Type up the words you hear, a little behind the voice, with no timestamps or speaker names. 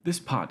This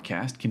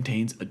podcast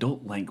contains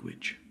adult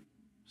language.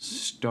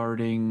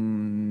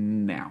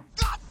 Starting now.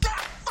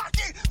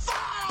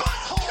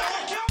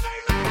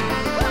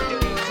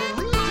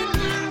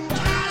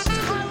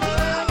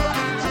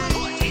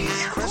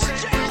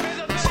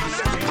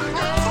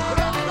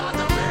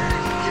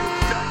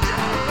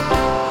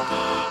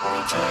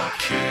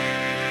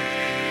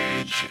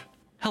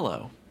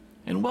 Hello,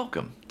 and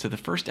welcome to the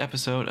first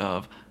episode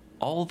of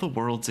All the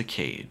World's a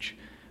Cage,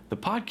 the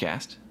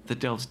podcast that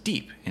delves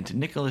deep into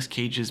Nicolas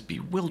Cage's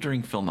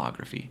bewildering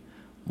filmography,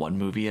 one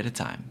movie at a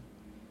time.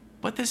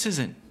 But this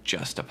isn't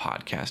just a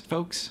podcast,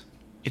 folks.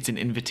 It's an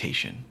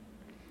invitation.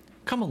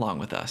 Come along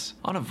with us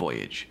on a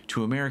voyage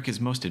to America's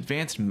most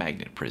advanced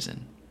magnet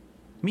prison.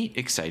 Meet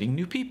exciting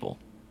new people,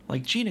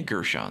 like Gina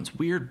Gershon's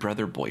weird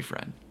brother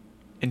boyfriend,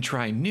 and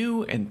try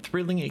new and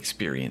thrilling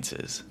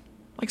experiences,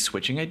 like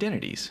switching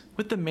identities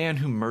with the man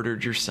who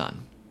murdered your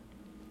son.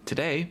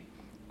 Today,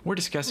 we're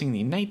discussing the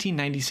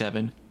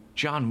 1997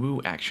 John Woo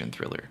action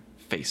thriller,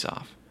 Face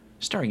Off,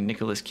 starring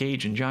Nicolas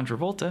Cage and John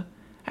Travolta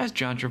as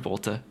John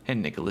Travolta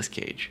and Nicolas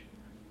Cage.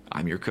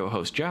 I'm your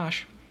co-host,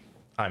 Josh.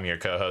 I'm your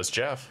co-host,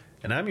 Jeff.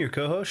 And I'm your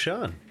co-host,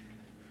 Sean.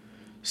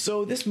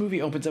 So this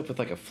movie opens up with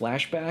like a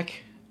flashback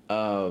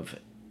of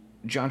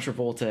John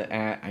Travolta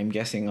at, I'm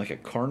guessing, like a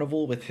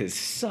carnival with his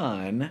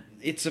son.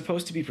 It's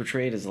supposed to be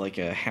portrayed as like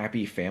a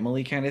happy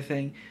family kind of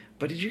thing.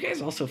 But did you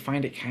guys also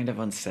find it kind of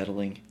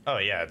unsettling? Oh,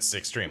 yeah, it's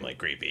extremely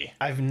creepy.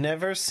 I've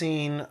never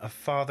seen a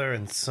father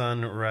and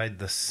son ride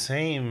the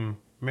same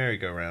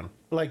merry-go-round,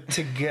 like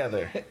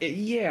together.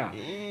 Yeah,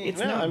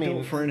 it's not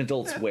built for an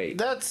adult's weight.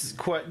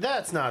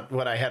 That's not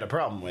what I had a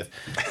problem with.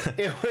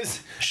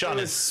 Sean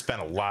has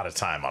spent a lot of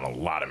time on a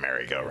lot of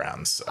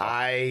merry-go-rounds. So.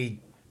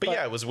 But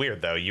yeah, it was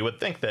weird, though. You would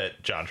think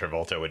that John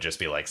Travolta would just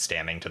be, like,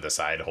 standing to the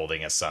side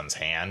holding his son's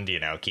hand, you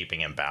know, keeping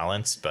him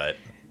balanced, but...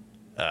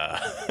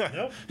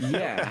 Nope.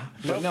 Yeah,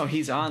 but no,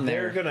 he's on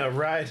there. They're gonna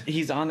ride.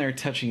 He's on there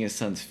touching his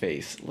son's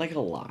face, like a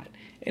lot.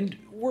 And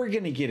we're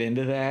gonna get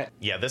into that.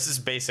 Yeah, this is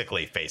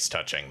basically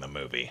face-touching the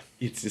movie.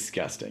 It's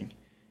disgusting.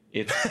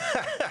 It's...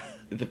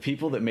 The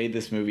people that made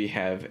this movie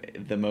have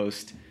the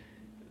most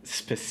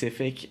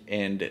specific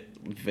and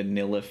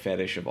vanilla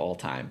fetish of all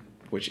time,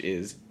 which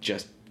is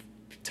just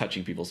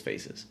touching people's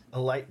faces. A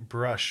light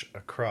brush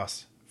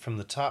across from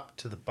the top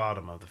to the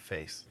bottom of the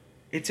face.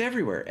 It's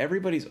everywhere.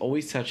 Everybody's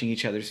always touching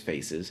each other's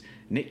faces.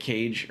 Nick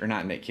Cage, or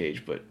not Nick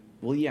Cage, but...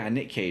 Well, yeah,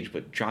 Nick Cage,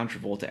 but John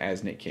Travolta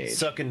as Nick Cage.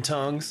 Sucking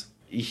tongues.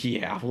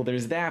 Yeah, well,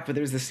 there's that, but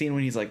there's the scene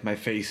when he's like, my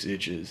face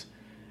itches.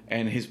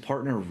 And his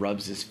partner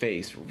rubs his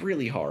face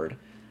really hard.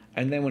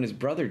 And then when his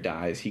brother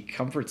dies, he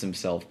comforts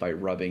himself by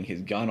rubbing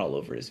his gun all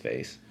over his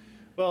face.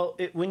 Well,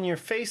 when your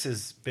face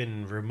has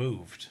been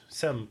removed,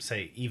 some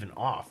say even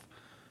off,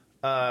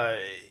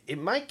 it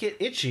might get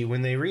itchy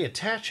when they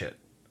reattach it.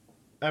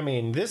 I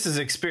mean, this is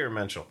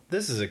experimental.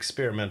 This is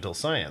experimental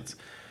science.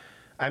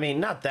 I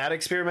mean, not that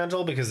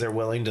experimental because they're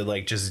willing to,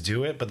 like, just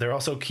do it, but they're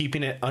also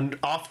keeping it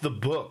off the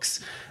books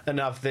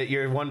enough that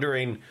you're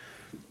wondering,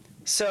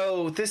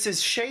 so this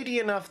is shady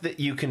enough that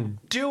you can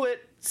do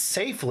it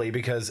safely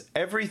because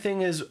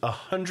everything is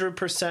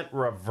 100%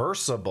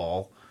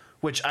 reversible,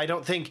 which I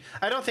don't think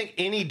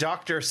any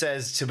doctor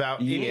says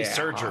about any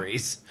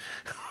surgeries.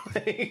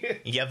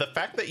 Yeah, the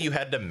fact that you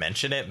had to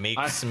mention it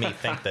makes me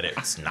think that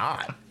it's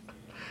not.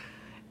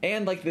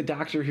 And, like, the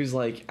doctor who's,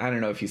 like, I don't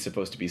know if he's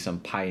supposed to be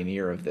some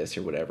pioneer of this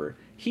or whatever,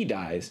 he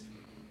dies.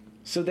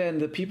 So then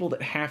the people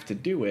that have to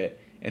do it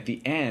at the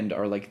end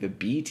are, like, the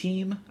B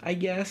team, I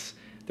guess.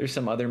 There's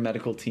some other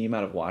medical team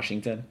out of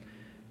Washington.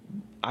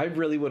 I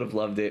really would have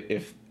loved it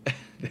if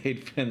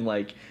they'd been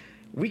like,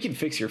 we can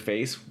fix your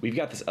face. We've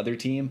got this other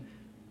team.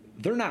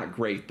 They're not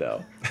great,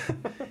 though.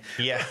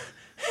 Yeah.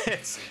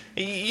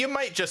 You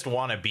might just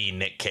want to be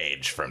Nick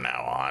Cage from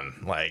now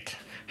on. Like...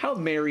 How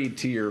married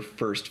to your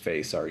first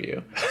face are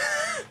you?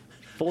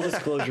 Full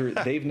disclosure,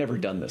 they've never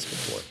done this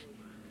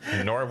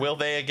before. Nor will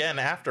they again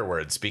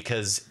afterwards,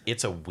 because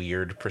it's a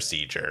weird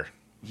procedure.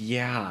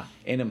 Yeah,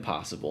 and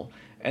impossible.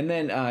 And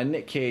then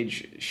Nick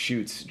Cage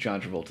shoots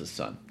John Travolta's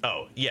son.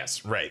 Oh,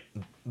 yes, right.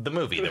 The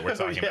movie that we're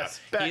talking Yes,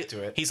 about. back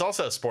to it. He's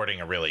also sporting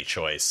a really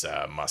choice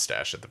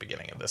mustache at the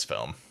beginning of this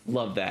film.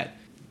 Love that.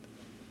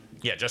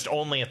 Yeah, just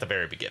only at the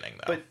very beginning,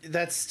 though. But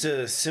that's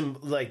to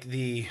like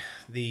the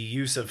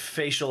use of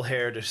facial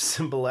hair to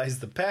symbolize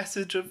the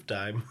passage of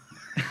time.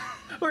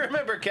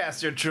 Remember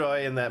Castor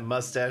Troy in that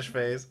mustache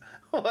phase?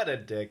 What a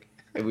dick.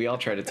 We all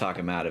try to talk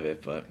him out of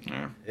it, but...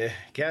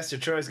 Castor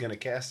Troy's gonna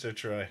Castor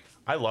Troy.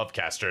 I love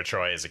Castor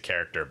Troy as a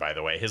character, by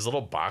the way. His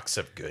little box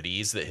of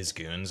goodies that his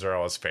goons are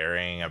always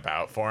ferrying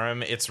about for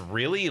him. It's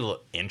really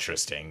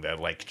interesting. The,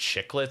 like,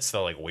 chiclets, the,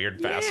 like,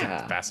 weird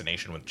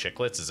fascination with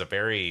chiclets is a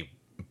very...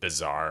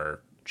 bizarre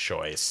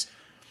choice.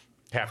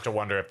 Have to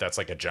wonder if that's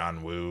like a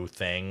John Woo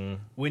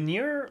thing. When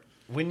you're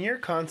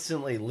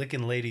constantly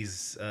licking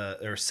ladies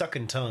or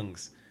sucking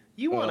tongues,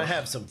 you want to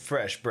have some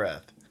fresh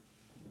breath.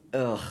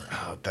 Ugh.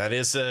 Oh, that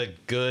is a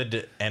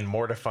good and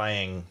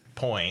mortifying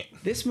point.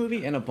 This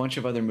movie and a bunch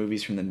of other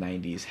movies from the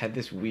 90s had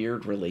this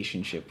weird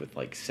relationship with,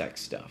 like,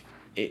 sex stuff.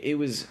 It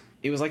was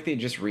it was like they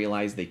just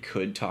realized they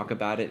could talk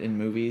about it in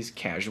movies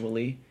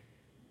casually,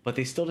 but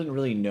they still didn't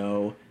really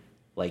know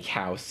like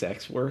how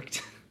sex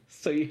worked.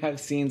 So you have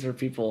scenes where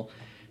people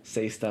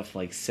say stuff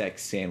like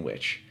sex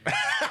sandwich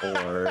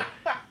or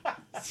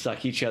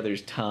suck each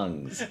other's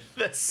tongues.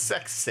 The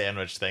sex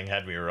sandwich thing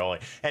had me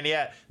rolling. And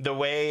yeah, the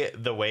way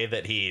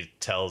that he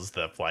tells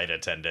the flight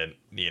attendant,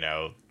 you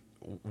know,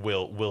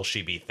 will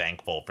she be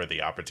thankful for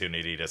the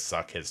opportunity to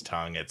suck his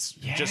tongue? It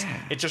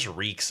just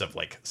reeks of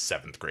like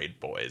 7th grade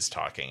boys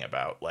talking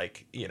about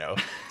like, you know,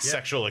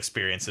 sexual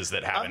experiences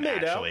that haven't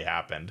actually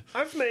happened.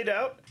 I've made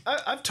out.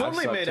 I've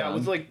totally made out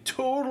with like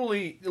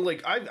totally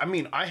like I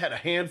mean I had a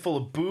handful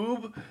of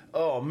boob.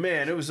 Oh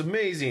man, it was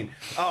amazing.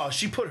 Oh,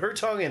 she put her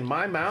tongue in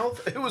my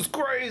mouth. It was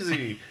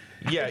crazy.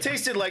 Yeah, it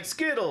tasted like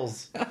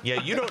Skittles.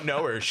 Yeah, you don't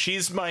know her.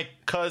 She's my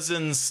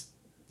cousin's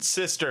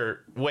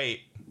sister.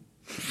 Wait.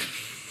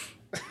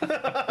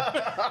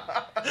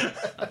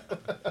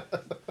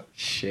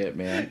 Shit,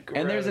 man. Gross.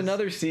 And there's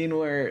another scene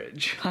where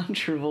John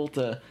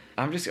Travolta,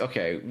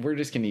 we're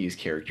just gonna use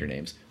character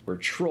names, where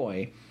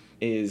Troy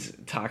is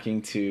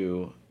talking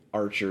to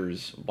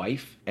Archer's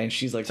wife, and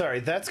she's like, sorry,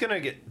 that's gonna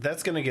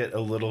get a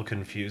little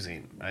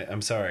confusing.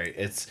 I'm sorry.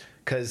 It's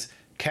because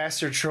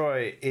Castor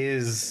Troy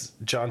is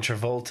John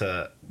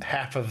Travolta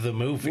half of the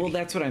movie. well,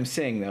 that's what I'm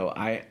saying though.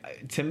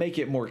 To make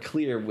it more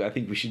clear, I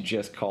think we should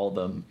just call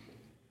them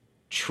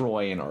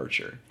Troy and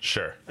Archer.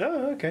 Sure.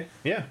 Oh, okay.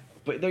 Yeah.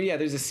 But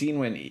there's a scene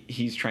when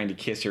he's trying to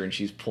kiss her and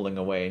she's pulling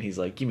away, and he's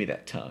like, "Give me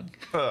that tongue."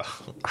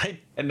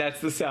 And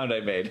that's the sound I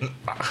made.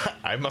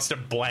 I must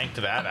have blanked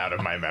that out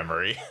of my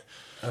memory.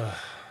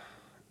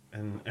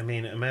 And I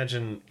mean,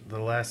 imagine the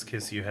last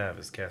kiss you have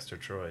is Castor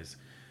Troy's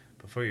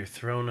before you're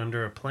thrown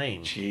under a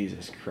plane.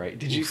 Jesus Christ!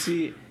 Did you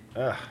see?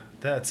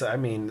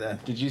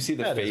 Did you see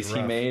the face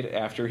he made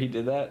after he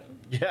did that?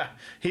 Yeah,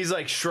 he's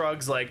like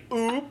shrugs, like,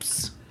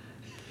 "Oops."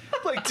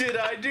 Like, did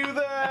I do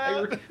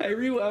that? I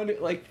rewound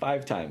it like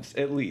 5 times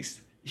at least.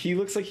 He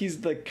looks like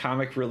he's the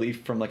comic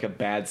relief from like a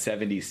bad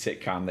 70s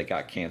sitcom that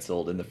got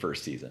canceled in the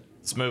first season.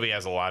 This movie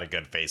has a lot of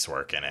good face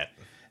work in it.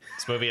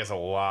 This movie has a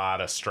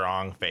lot of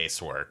strong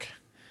face work.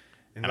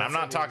 And I'm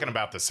not talking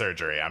about the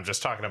surgery. I'm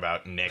just talking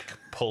about Nick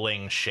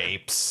pulling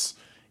shapes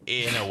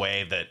in a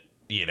way that,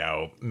 you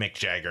know, Mick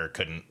Jagger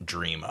couldn't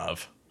dream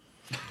of.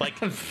 Like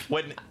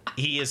when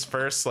he is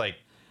first like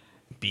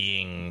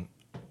being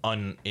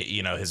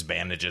his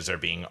bandages are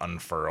being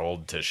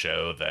unfurled to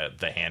show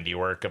the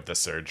handiwork of the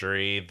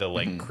surgery. The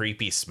like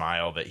creepy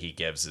smile that he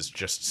gives is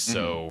just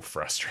so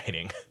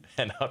frustrating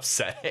and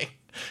upsetting.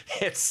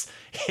 It's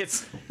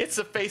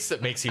a face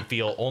that makes you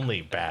feel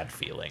only bad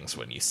feelings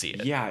when you see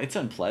it. Yeah, it's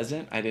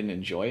unpleasant. I didn't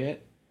enjoy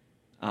it.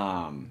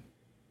 I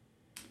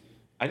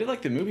did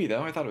like the movie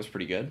though. I thought it was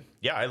pretty good.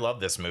 Yeah, I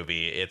love this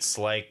movie. It's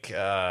like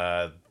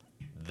The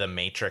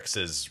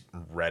Matrix's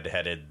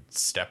redheaded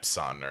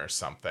stepson or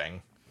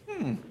something.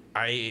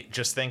 I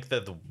just think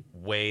that the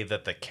way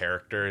that the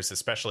characters,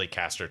 especially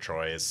Castor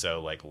Troy, is so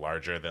like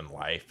larger than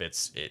life.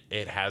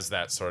 It has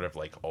that sort of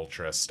like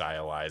ultra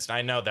stylized.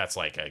 I know that's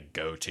like a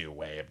go-to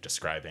way of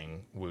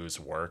describing Woo's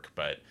work,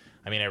 but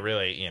I mean, I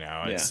really,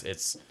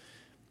 it's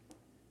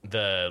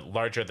the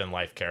larger than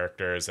life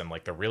characters and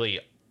like the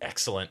really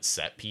excellent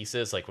set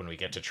pieces. Like when we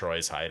get to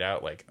Troy's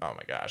hideout, like, oh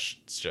my gosh,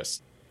 it's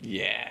just,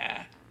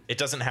 it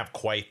doesn't have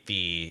quite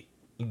the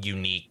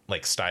unique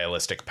like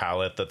stylistic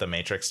palette that The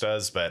Matrix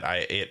does, but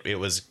it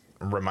was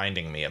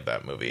reminding me of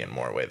that movie in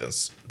more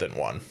ways than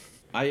one.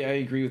 I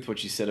agree with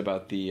what you said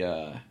about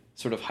the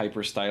sort of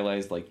hyper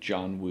stylized like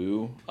John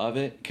Woo of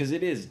it, because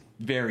it is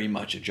very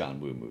much a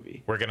John Woo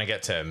movie. We're gonna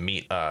get to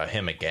meet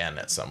him again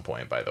at some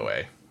point, by the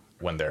way,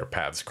 when their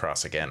paths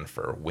cross again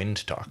for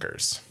Wind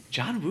Talkers.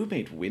 John Woo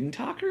made Wind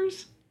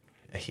Talkers?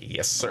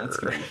 Yes, sir. That's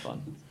gonna be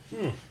fun.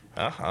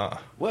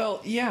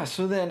 Well, yeah.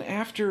 So then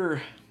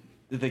after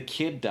the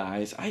kid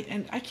dies, I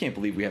can't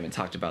believe we haven't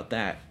talked about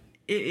that.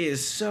 It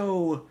is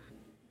so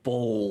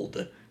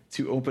bold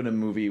to open a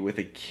movie with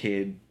a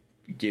kid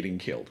getting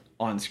killed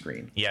on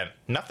screen. Yeah,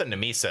 nothing to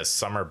me says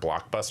summer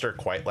blockbuster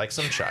quite like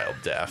some child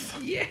death.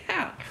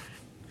 Yeah.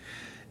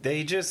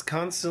 They just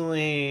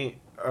constantly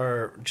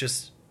are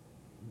just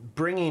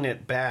bringing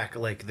it back.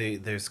 Like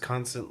there's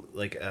constant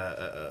like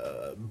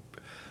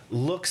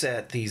looks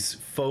at these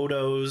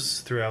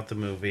photos throughout the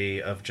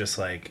movie of just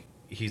like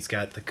he's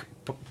got the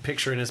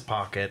picture in his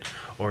pocket,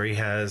 or he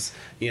has,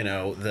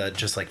 the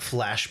just like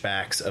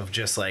flashbacks of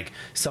just like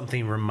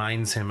something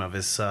reminds him of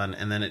his son,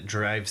 and then it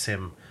drives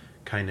him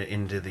kind of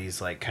into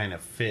these like kind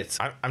of fits.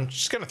 I'm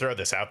just gonna throw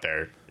this out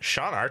there.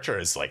 Sean Archer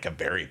is like a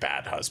very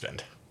bad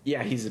husband.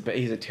 Yeah, he's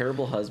a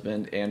terrible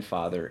husband and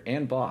father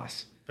and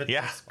boss. But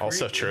yeah,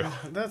 also true.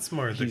 That's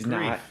more the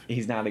grief.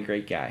 He's not a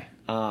great guy.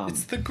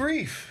 It's the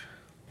grief.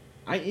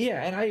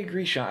 And I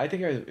agree, Sean. I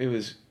think it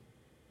was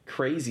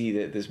crazy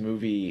that this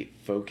movie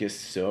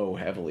focused so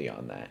heavily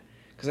on that,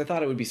 because I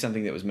thought it would be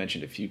something that was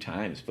mentioned a few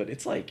times, but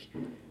it's like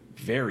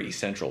very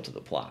central to the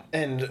plot.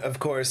 And of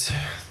course,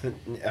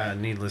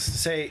 needless to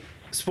say,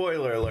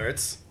 spoiler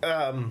alerts.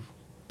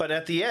 But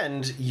at the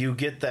end, you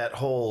get that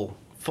whole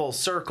full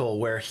circle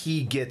where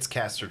he gets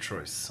Castor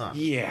Troy's son.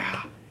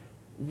 Yeah.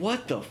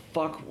 What the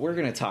fuck? We're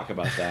going to talk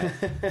about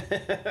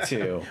that,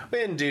 too.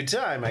 In due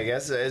time, I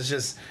guess. It's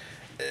just...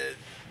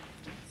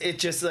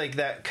 It's just like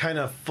that kind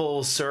of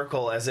full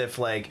circle, as if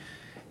like,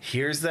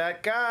 here's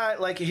that guy,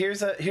 like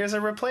here's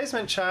a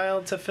replacement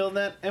child to fill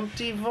that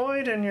empty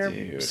void in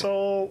your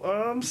soul.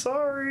 Oh, I'm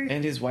sorry.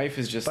 And his wife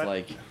is just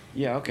like,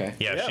 yeah, okay.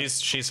 Yeah,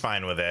 she's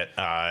fine with it.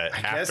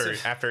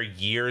 After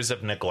years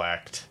of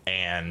neglect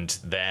and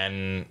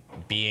then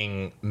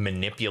being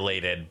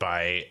manipulated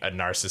by a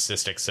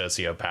narcissistic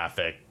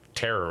sociopathic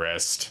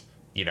terrorist,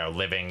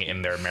 living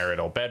in their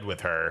marital bed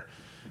with her.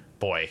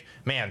 Boy,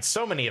 man,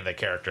 so many of the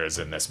characters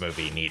in this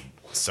movie need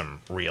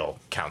some real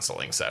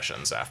counseling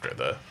sessions after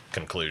the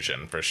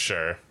conclusion, for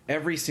sure.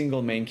 Every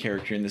single main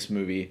character in this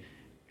movie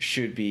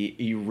should be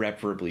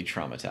irreparably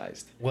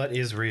traumatized. What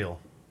is real?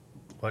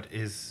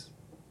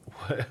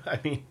 I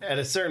mean, at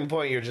a certain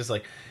point, you're just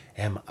like,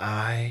 am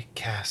I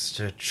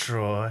Castor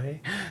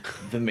Troy?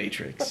 The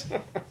Matrix.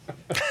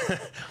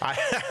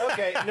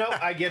 Okay, no,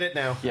 I get it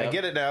now. Yep. I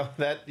get it now.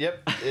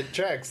 It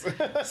tracks.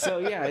 So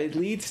yeah, it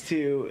leads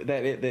to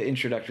the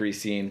introductory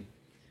scene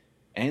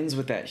ends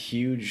with that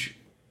huge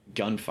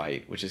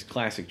gunfight, which is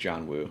classic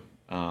John Woo.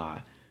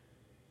 I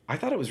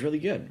thought it was really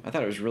good. I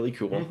thought it was really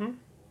cool. Mm-hmm.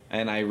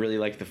 And I really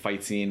liked the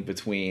fight scene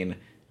between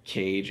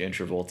Cage and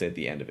Travolta at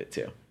the end of it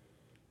too.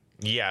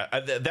 Yeah,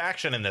 the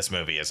action in this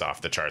movie is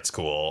off the charts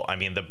cool. I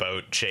mean, the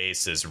boat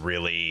chase is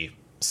really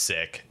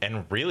sick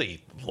and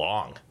really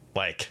long.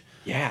 Like,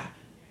 yeah,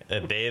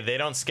 they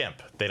don't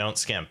skimp. They don't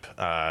skimp.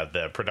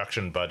 The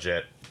production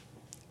budget,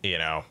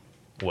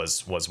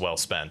 was well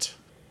spent.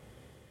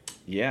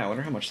 Yeah, I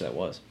wonder how much that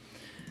was.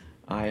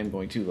 I am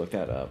going to look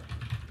that up.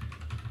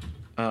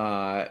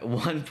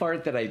 One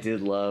part that I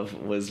did love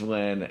was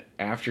when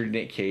after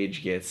Nick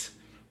Cage gets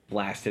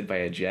blasted by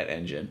a jet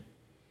engine,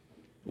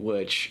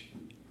 which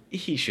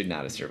he should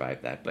not have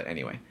survived that. But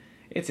anyway,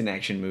 it's an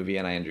action movie,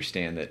 and I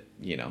understand that,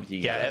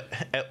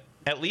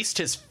 at least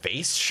his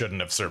face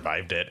shouldn't have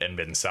survived it and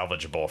been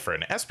salvageable for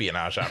an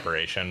espionage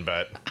operation,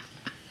 but...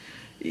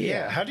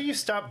 Yeah, how do you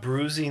stop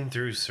bruising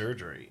through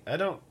surgery? I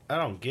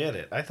don't get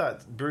it. I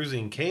thought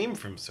bruising came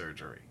from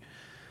surgery.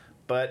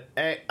 But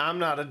hey, I'm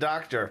not a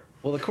doctor.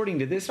 Well, according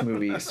to this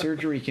movie,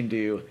 surgery can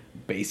do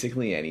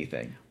basically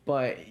anything.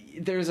 But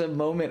there's a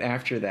moment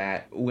after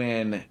that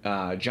when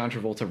John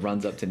Travolta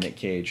runs up to Nick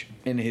Cage,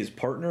 and his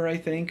partner, I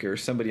think, or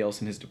somebody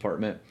else in his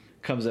department,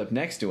 comes up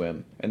next to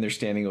him, and they're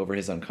standing over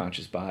his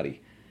unconscious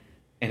body.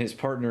 And his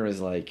partner is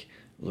like,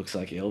 looks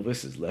like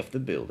Elvis has left the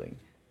building.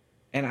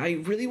 And I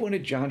really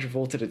wanted John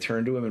Travolta to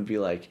turn to him and be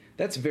like,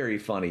 that's very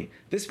funny.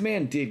 This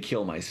man did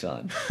kill my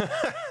son.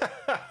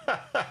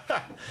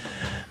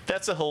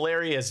 That's a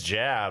hilarious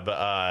jab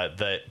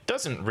that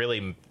doesn't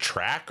really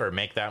track or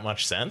make that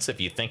much sense if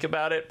you think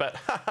about it. But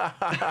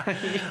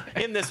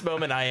in this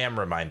moment, I am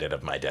reminded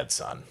of my dead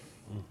son.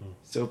 Mm-hmm.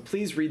 So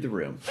please read the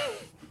room.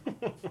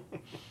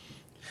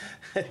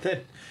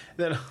 And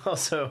then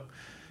also...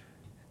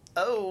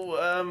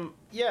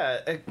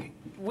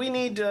 we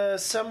need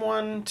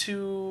someone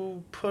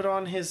to put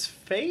on his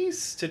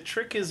face to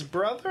trick his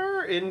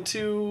brother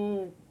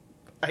into,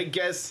 I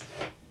guess,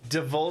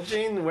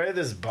 divulging where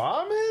this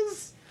bomb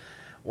is?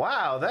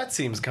 Wow, that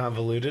seems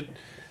convoluted.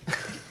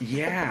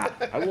 Yeah.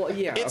 Well,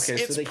 yeah. It's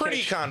so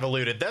pretty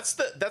convoluted. That's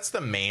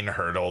the main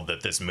hurdle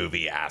that this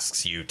movie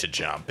asks you to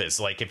jump. Is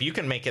like, if you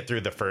can make it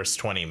through the first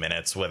 20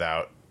 minutes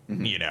without,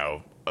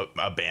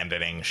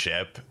 abandoning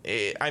ship,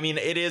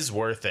 it is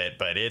worth it,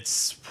 but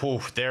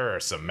there are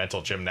some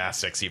mental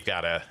gymnastics you've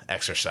got to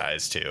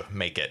exercise to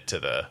make it to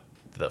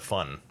the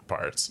fun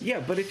parts. Yeah,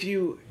 but if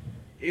you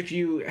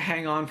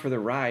hang on for the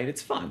ride,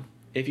 it's fun.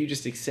 If you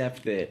just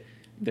accept that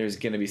there's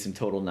going to be some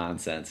total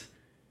nonsense,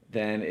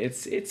 then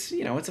it's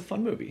a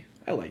fun movie.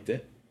 I liked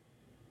it.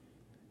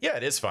 Yeah,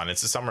 it is fun.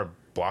 It's a summer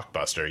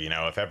blockbuster.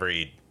 If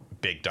every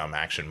big dumb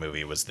action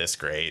movie was this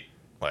great,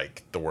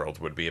 like, the world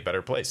would be a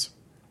better place.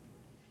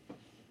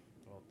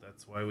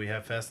 That's why we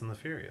have Fast and the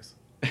Furious.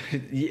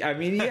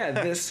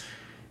 This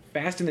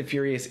Fast and the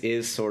Furious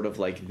is sort of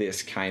like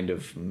this kind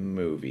of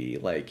movie,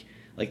 like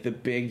the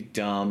big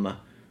dumb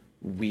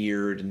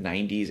weird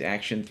 90s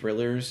action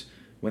thrillers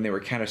when they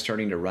were kind of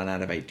starting to run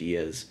out of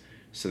ideas,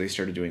 so they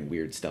started doing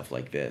weird stuff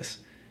like this.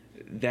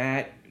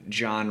 That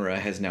genre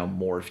has now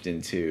morphed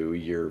into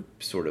your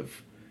sort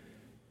of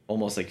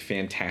almost like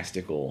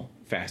fantastical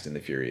Fast and the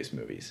Furious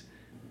movies.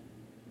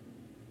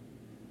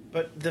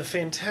 But the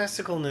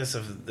fantasticalness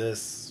of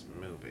this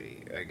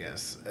movie, I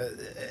guess,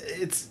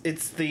 is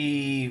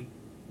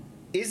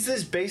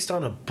this based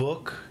on a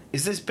book?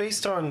 Is this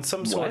based on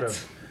some sort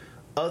of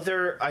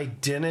other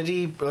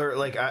identity, or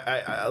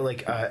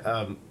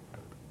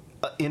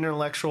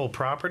intellectual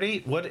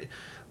property? What,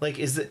 like,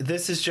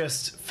 this is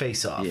just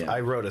Face Off? Yeah. I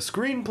wrote a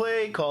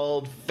screenplay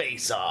called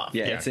Face Off.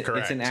 Yeah, it's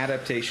an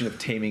adaptation of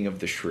Taming of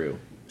the Shrew.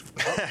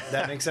 Oh,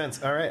 that makes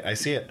sense. All right, I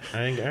see it. All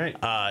right.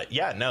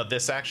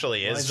 This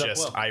actually is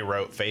just I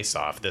wrote Face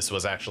Off. This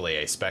was actually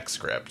a spec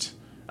script.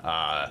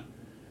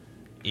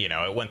 you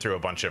know, it went through a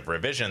bunch of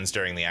revisions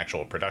during the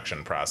actual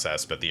production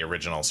process, but the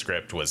original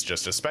script was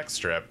just a spec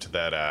script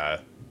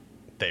that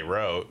they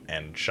wrote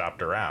and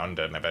shopped around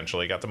and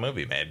eventually got the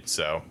movie made.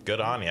 So good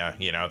on ya.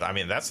 You know, I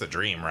mean, that's the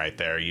dream right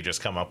there. You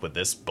just come up with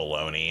this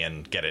baloney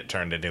and get it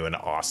turned into an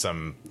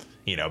awesome,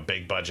 you know,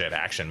 big budget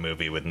action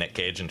movie with Nick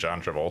Cage and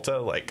John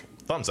Travolta. Like,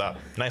 thumbs up.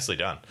 Nicely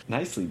done.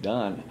 Nicely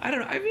done. I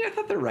don't know. I mean, I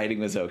thought the writing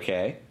was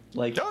okay.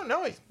 Like,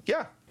 No,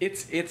 yeah.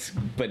 It's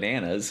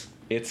bananas.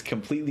 It's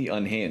completely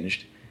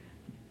unhinged.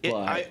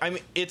 I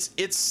mean,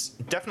 it's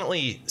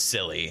definitely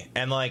silly.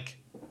 And like,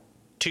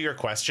 to your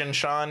question,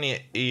 Sean,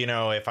 you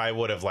know, if I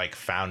would have like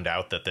found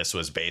out that this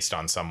was based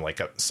on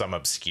some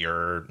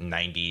obscure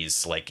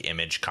 90s like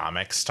Image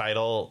Comics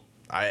title,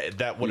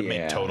 that would have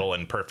made total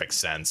and perfect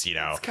sense, you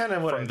know. It's kind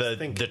of what from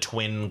the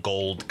twin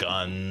gold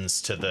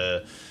guns to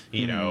the,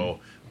 you know,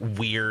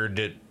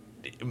 weird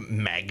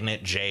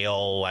magnet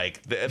jail.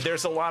 Like,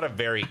 there's a lot of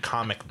very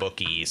comic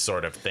booky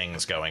sort of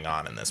things going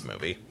on in this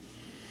movie.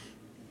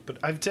 But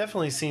I've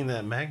definitely seen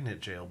that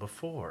magnet jail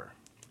before.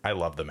 I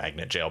love the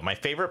magnet jail. My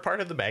favorite part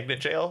of the magnet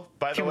jail,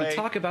 by the way, can we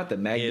talk about the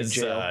magnet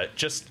jail?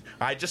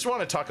 I just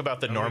want to talk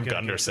about the Norm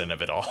Gunderson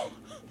of it all.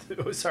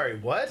 Sorry,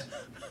 what?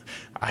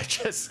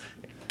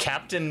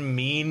 Captain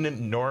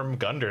Mean Norm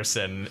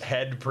Gunderson,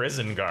 head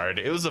prison guard.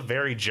 It was a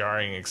very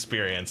jarring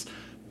experience.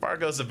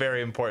 Fargo's a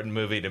very important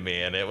movie to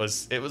me, and it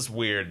was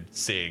weird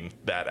seeing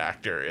that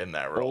actor in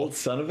that role. Old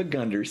son of a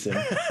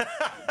Gunderson.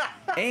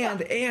 and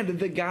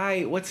the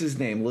guy, what's his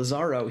name?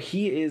 Lazaro.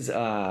 He is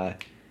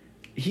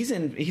he's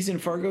in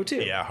Fargo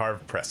too. Yeah,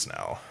 Harv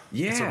Presnell.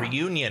 Yeah. It's a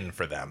reunion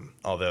for them,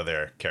 although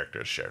their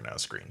characters share no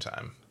screen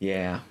time.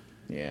 Yeah.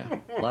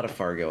 A lot of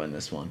Fargo in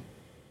this one.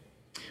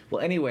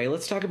 Well, anyway,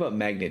 let's talk about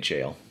Magnet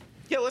Jail.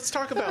 Yeah, let's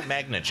talk about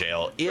Magnet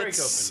Jail.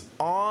 It's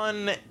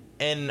on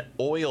an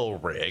oil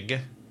rig.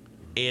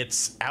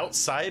 It's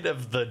outside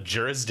of the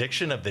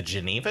jurisdiction of the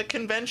Geneva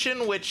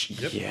Convention, which,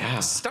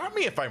 stop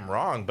me if I'm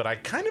wrong, but I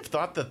kind of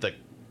thought that the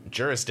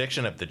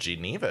jurisdiction of the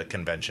Geneva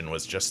Convention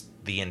was just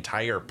the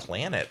entire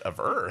planet of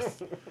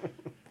Earth.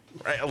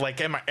 Right?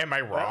 Like, am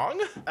I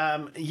wrong?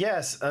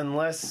 Yes,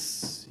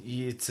 unless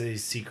it's a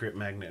secret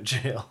magnet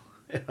jail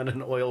on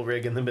an oil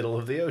rig in the middle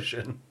of the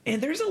ocean.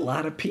 And there's a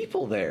lot of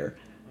people there.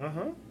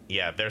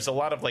 Yeah, there's a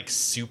lot of, like,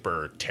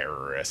 super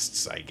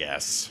terrorists, I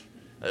guess.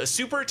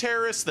 Super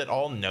terrorists that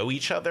all know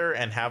each other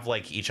and have,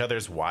 like, each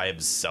other's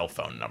wives' cell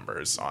phone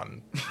numbers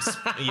on,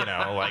 you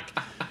know, like,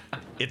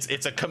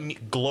 it's a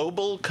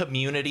global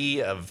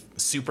community of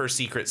super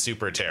secret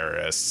super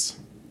terrorists.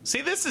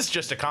 See, this is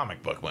just a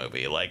comic book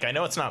movie. Like, I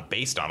know it's not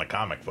based on a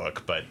comic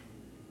book, but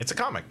it's a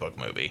comic book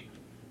movie.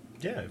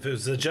 Yeah, if it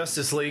was the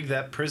Justice League,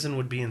 that prison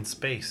would be in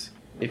space.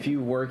 If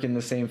you work in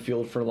the same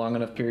field for a long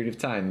enough period of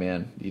time,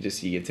 man, you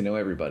get to know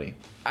everybody.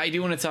 I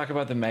do want to talk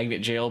about the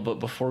magnet jail,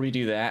 but before we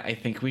do that, I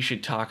think we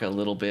should talk a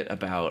little bit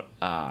about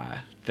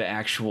the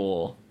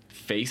actual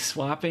face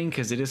swapping,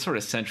 because it is sort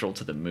of central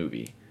to the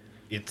movie.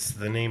 It's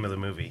the name of the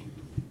movie.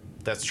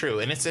 That's true,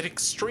 and it's an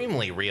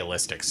extremely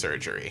realistic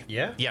surgery.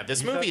 Yeah. Yeah,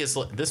 this movie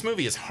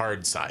is hard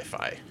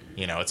sci-fi.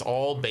 You know, it's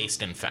all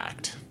based in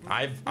fact.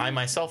 I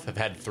myself have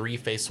had 3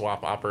 face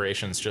swap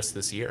operations just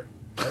this year.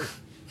 Oh,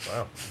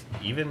 wow.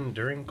 Even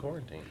during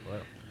quarantine. Wow.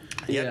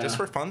 Yeah, just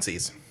for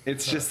funsies.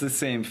 It's just the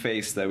same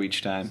face, though,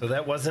 each time. So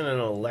that wasn't an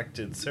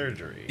elected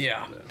surgery.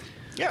 Yeah.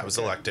 Yeah, it was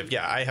elective.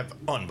 Yeah, I have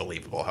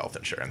unbelievable health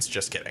insurance.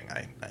 Just kidding.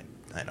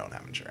 I don't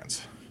have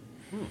insurance.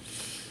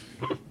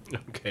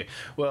 Okay.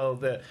 Well,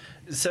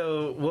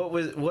 so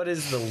what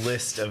is the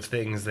list of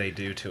things they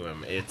do to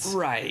him? It's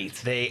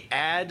they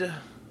add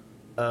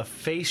a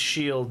face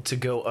shield to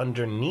go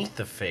underneath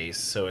the face,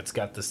 so it's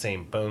got the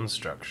same bone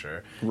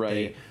structure.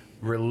 Right.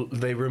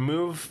 They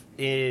remove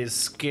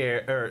his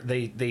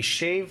they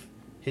shave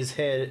his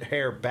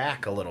hair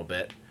back a little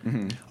bit.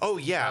 Mm-hmm. Oh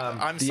yeah,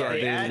 I'm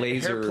sorry. They add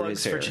laser hair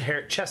plugs his for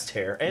chest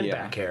hair and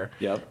back hair.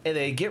 Yep. And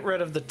they get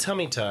rid of the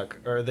tummy tuck,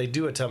 or they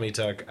do a tummy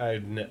tuck. I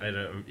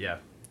don't. Yeah.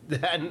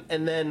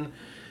 And then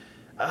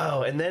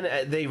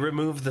they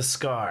remove the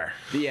scar.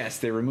 Yes,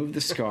 they remove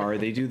the scar.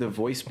 They do the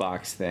voice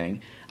box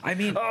thing. I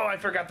mean, I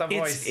forgot the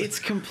voice. It's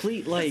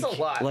complete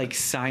like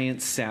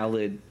science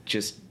salad,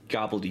 just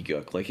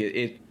gobbledygook. Like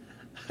it.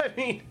 I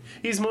mean,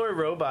 he's more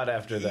robot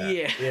after that.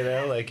 Yeah. You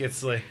know, like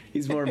it's like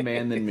he's more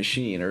man than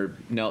machine, or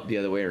no, the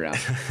other way around.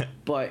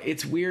 But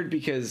it's weird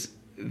because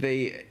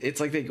it's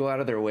like they go out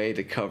of their way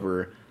to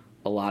cover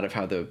a lot of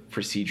how the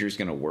procedure is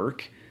going to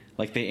work.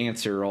 Like, they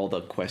answer all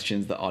the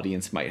questions the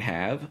audience might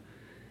have,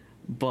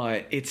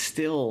 but it's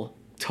still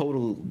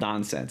total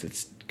nonsense.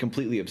 It's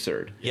completely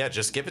absurd. Yeah,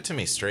 just give it to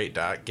me straight,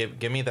 Doc.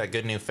 Give me that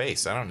good new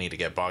face. I don't need to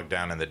get bogged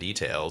down in the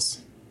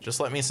details. Just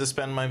let me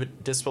suspend my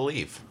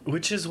disbelief.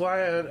 Which is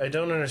why I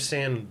don't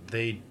understand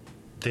they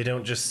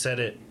don't just set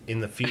it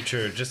in the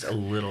future just a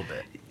little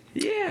bit.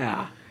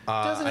 Yeah. It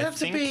doesn't have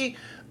to be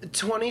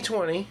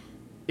 2020.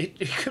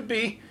 It could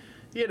be,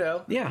 you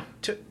know. Yeah.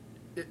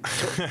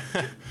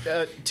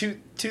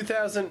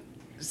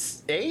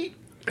 2008.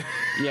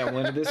 Yeah,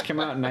 when did this come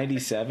out?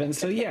 97.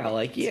 So yeah,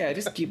 like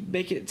just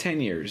make it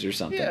 10 years or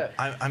something. Yeah.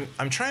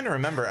 I'm trying to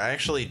remember. I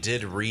actually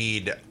did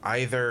read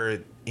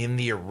either in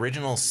the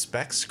original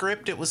spec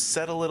script it was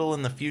set a little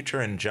in the future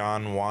and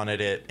John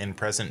wanted it in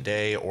present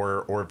day,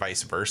 or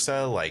vice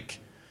versa. Like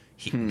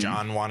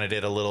John wanted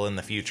it a little in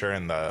the future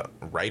and the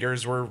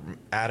writers were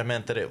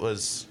adamant that it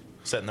was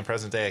set in the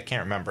present day. I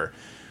can't remember.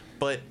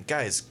 But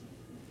guys,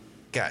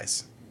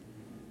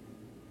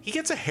 he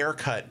gets a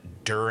haircut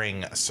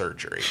during a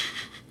surgery.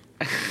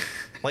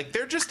 Like,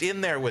 they're just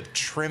in there with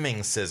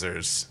trimming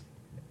scissors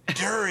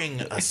during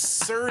a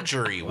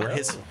surgery where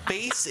his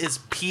face is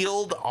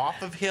peeled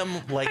off of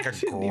him like a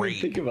grape. I didn't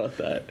even think about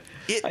that.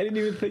 I didn't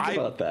even think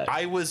about that.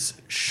 I was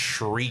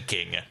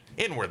shrieking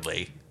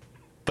inwardly,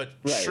 but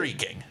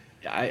shrieking.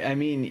 I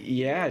mean,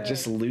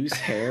 just loose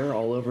hair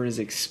all over his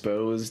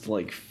exposed,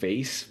 like,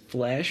 face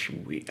flesh.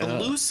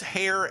 Loose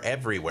hair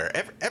everywhere.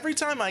 Every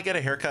time I get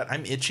a haircut,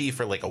 I'm itchy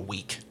for like a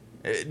week.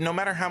 No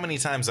matter how many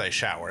times I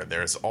shower,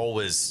 there's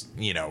always,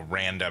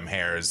 random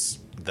hairs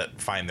that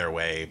find their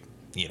way,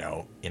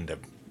 into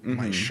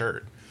my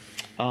shirt.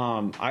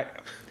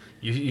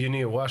 You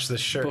need to wash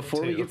this shirt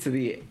before we get to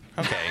the...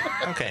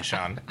 Okay,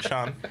 Sean,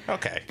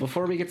 okay.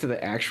 Before we get to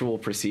the actual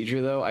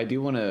procedure, though, I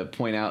do want to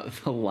point out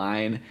the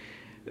line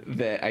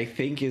that I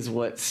think is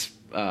what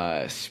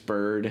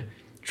spurred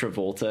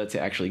Travolta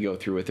to actually go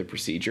through with the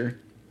procedure,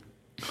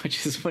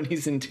 which is when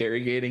he's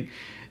interrogating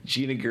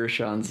Gina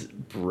Gershon's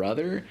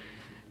brother,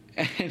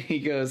 and he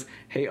goes,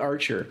 "Hey,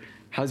 Archer,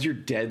 how's your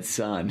dead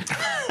son?"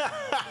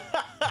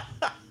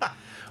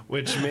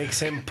 Which makes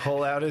him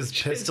pull out his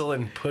pistol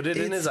and put it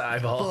in his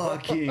eyeball.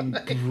 Fucking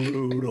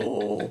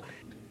brutal.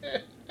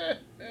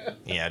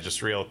 Yeah,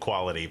 just real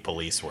quality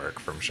police work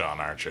from Sean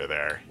Archer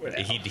there.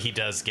 He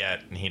does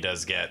get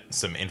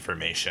some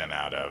information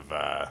out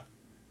of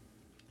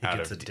He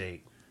gets a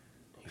date.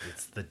 He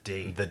gets the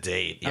date. The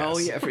date. Yes. Oh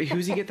yeah,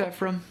 who's he get that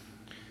from?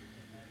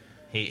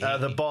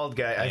 The bald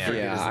guy. I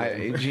forget his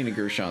name. Gina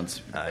Gershon's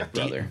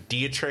brother.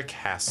 Dietrich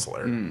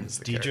Hassler. Is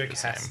the Dietrich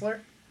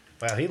Hassler?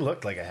 Wow, he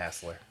looked like a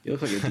Hassler. He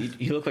looked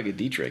like a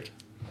Dietrich.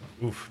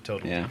 Oof,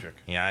 total Dietrich.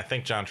 Yeah, I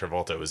think John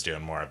Travolta was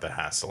doing more of the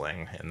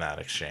hassling in that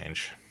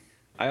exchange.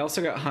 I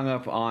also got hung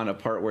up on a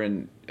part where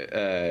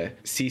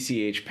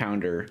CCH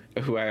Pounder,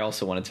 who I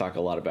also want to talk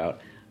a lot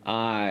about,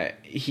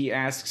 she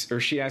asks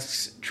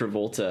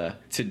Travolta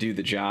to do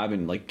the job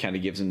and like kind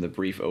of gives him the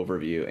brief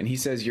overview, and he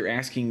says, "You're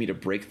asking me to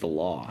break the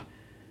law,"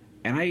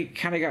 and I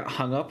kind of got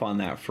hung up on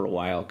that for a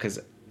while because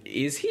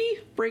is he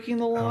breaking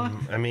the law?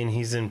 I mean,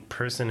 he's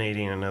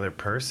impersonating another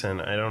person.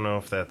 I don't know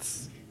if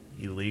that's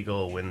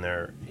illegal when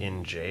they're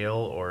in jail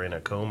or in a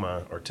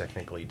coma or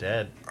technically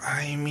dead.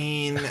 I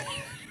mean.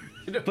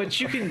 But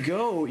you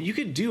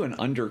could do an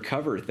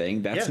undercover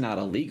thing. That's not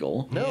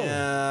illegal. No.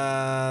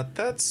 Yeah,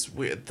 that's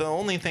weird. The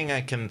only thing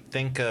I can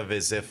think of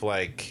is if,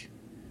 like,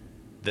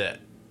 the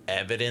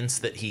evidence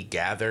that he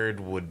gathered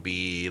would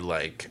be,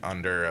 like,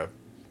 under a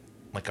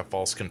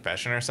false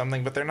confession or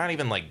something. But they're not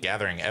even, like,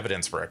 gathering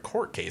evidence for a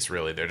court case,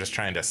 really. They're just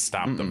trying to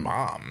stop the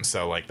bomb.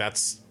 So, like,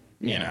 that's,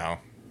 you know.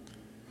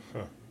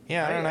 Huh.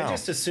 Yeah, I don't know. I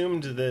just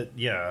assumed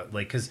that,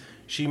 because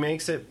she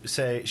makes it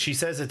say, she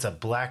says it's a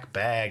black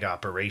bag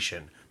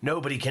operation.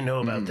 Nobody can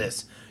know about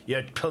this.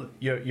 Your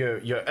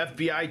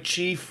FBI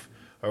chief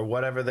or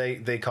whatever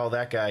they call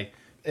that guy,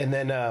 and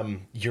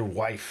then your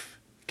wife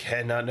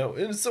cannot know.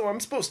 And so I'm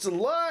supposed to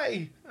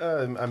lie.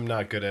 I'm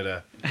not good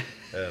at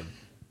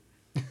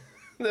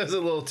there's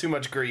a little too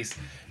much grease,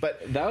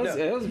 but that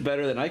was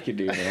better than I could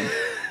do, man.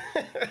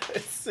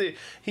 See,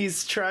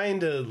 he's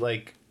trying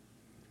to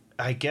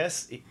I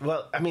guess.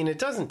 Well, I mean, it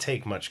doesn't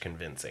take much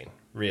convincing,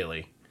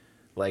 really.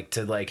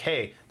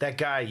 Hey, that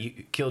guy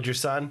you killed your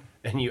son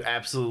and you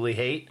absolutely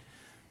hate,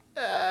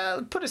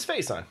 put his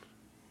face on.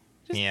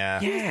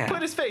 Just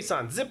put his face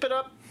on. Zip it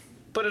up,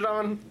 put it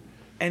on.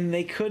 And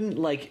they couldn't,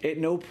 at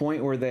no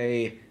point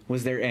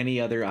was there any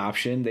other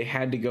option. They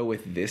had to go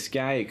with this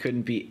guy. It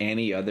couldn't be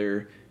any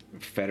other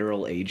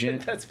federal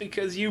agent. That's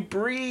because you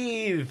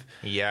breathe.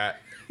 Yeah.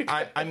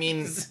 I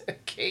mean,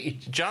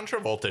 John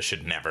Travolta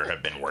should never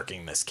have been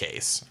working this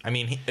case. I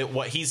mean,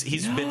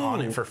 he's been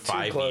on it for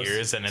 5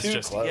 years, and it's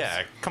just close.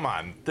 Come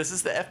on, this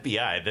is the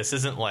FBI. This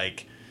isn't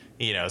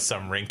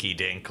some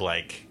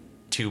rinky-dink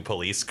 2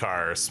 police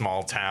car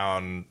small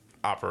town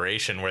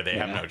operation where they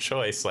have no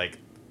choice.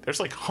 There's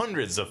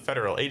hundreds of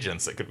federal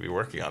agents that could be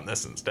working on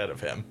this instead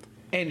of him,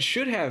 and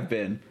should have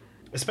been,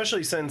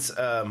 especially since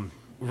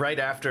right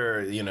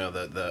after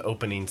the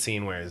opening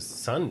scene where his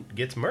son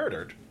gets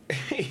murdered.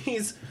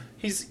 He's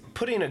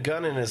putting a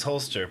gun in his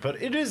holster,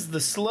 but it is the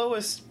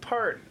slowest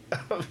part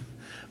of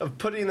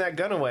putting that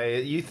gun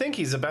away. You think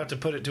he's about to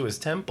put it to his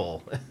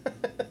temple.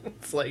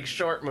 It's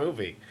short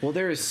movie. Well,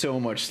 there is so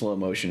much slow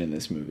motion in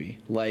this movie.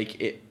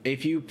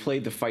 If you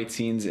played the fight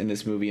scenes in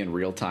this movie in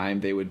real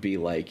time, they would be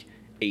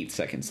 8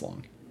 seconds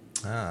long.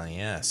 Ah,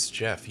 yes,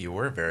 Jeff, you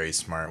were very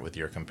smart with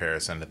your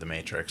comparison to The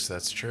Matrix.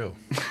 That's true.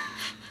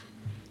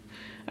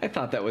 I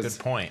thought that was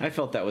good point. I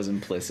felt that was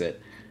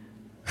implicit.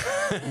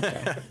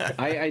 Okay.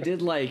 I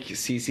did like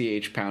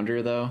CCH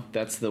Pounder, though.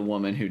 That's the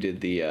woman who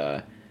did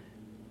the...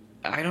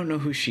 I don't know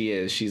who she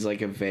is. She's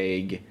like a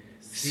vague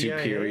CIA?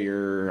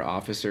 superior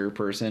officer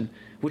person,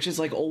 which is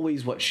like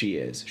always what she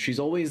is. She's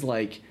always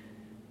like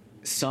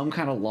some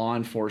kind of law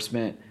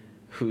enforcement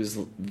who's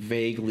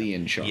vaguely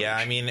in charge. Yeah,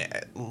 I mean,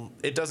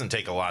 it doesn't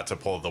take a lot to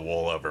pull the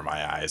wool over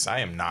my eyes.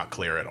 I am not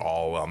clear at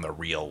all on the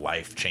real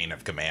life chain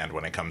of command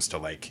when it comes to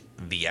like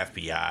the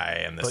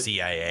FBI and the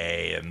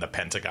CIA and the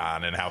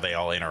Pentagon and how they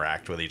all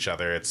interact with each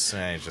other. It's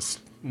just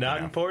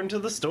Not important to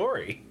the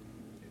story.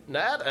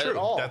 Not at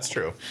all. That's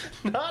true.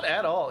 Not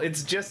at all.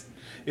 It's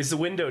the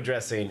window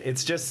dressing.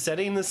 It's just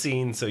setting the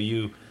scene so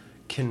you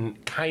can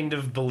kind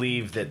of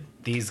believe that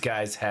these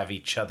guys have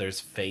each other's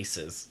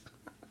faces.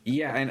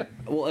 Yeah, and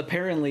well,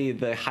 apparently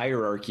the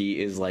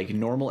hierarchy is like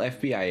normal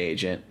FBI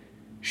agent,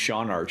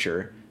 Sean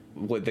Archer,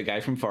 with the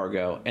guy from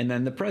Fargo, and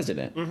then the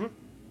president. Mm-hmm.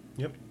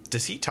 Yep.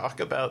 Does he talk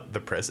about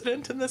the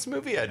president in this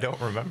movie? I don't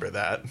remember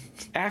that.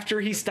 After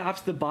he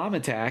stops the bomb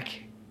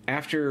attack,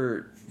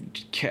 after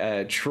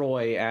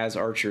Troy as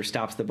Archer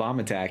stops the bomb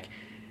attack,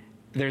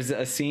 there's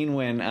a scene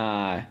when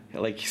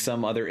like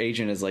some other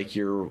agent is like,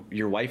 your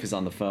wife is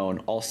on the phone,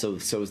 also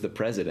so is the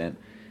president.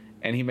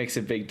 And he makes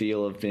a big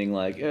deal of being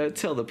like,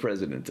 tell the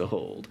president to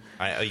hold.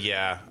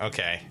 Yeah,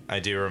 okay. I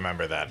do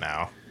remember that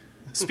now.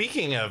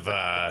 Speaking of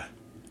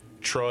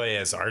Troy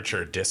as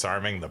Archer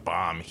disarming the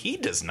bomb, he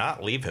does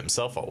not leave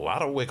himself a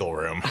lot of wiggle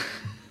room.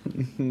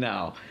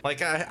 No.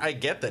 Like, I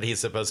get that he's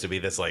supposed to be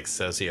this, like,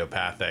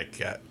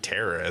 sociopathic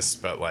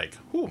terrorist, but, like,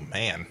 oh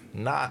man,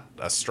 not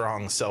a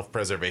strong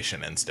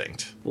self-preservation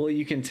instinct. Well,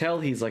 you can tell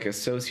he's like a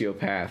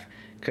sociopath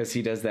because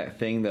he does that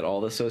thing that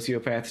all the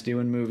sociopaths do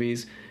in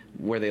movies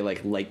where they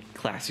like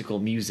classical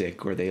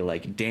music or they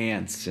like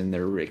dance and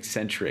they're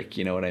eccentric,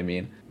 you know what I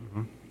mean?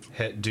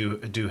 Mm-hmm. Do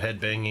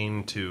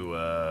headbanging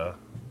to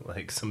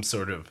like some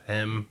sort of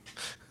hymn.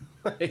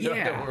 I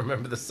don't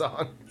remember the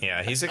song.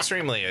 Yeah, he's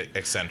extremely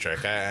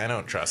eccentric. I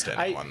don't trust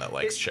anyone that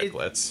likes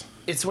chiclets.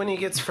 It's when he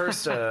gets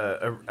first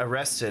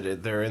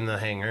arrested. They're in the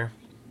hangar,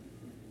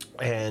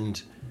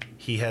 and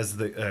he has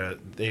they're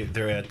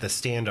at the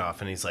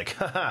standoff, and he's like,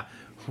 haha,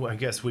 well, I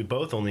guess we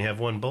both only have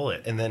one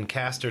bullet. And then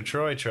Castor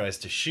Troy tries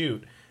to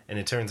shoot, and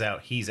it turns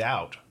out he's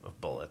out of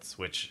bullets,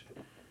 which,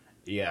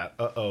 yeah,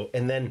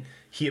 And then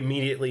he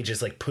immediately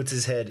just, like, puts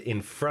his head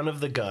in front of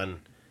the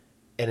gun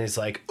and is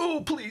like,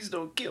 oh, please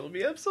don't kill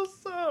me. I'm so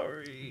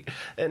sorry.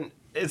 And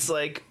it's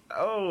like,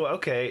 oh,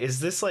 okay.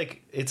 Is this,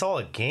 like, it's all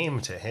a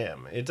game to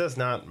him. It does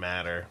not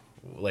matter,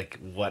 like,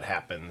 what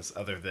happens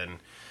other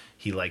than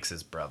he likes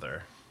his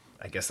brother.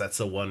 I guess that's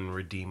the one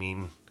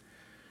redeeming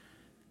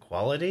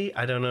quality.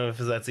 I don't know if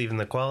that's even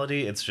the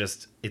quality. It's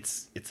just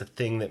it's a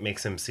thing that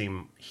makes him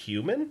seem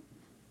human.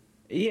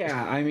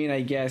 Yeah, I mean,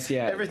 I guess,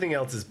 yeah. Everything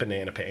else is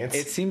banana pants.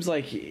 It seems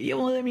like, yeah,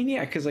 well, I mean,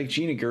 yeah, because like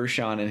Gina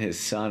Gershon and his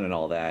son and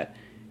all that,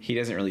 he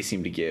doesn't really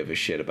seem to give a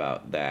shit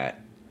about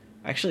that.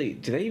 Actually,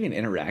 do they even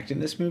interact in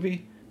this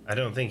movie? I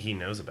don't think he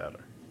knows about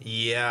her.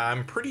 Yeah,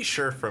 I'm pretty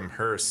sure from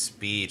her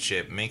speech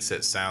it makes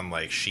it sound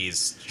like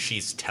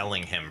she's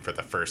telling him for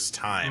the first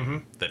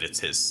time that it's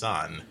his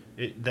son.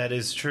 That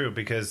is true,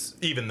 because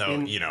even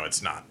though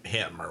it's not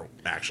him or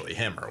actually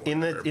him or whatever, in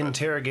the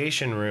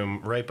interrogation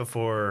room right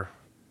before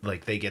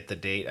like they get the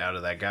date out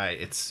of that guy,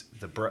 it's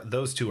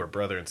those two are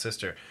brother and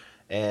sister,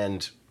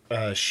 and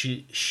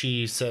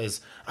she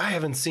says, I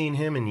haven't seen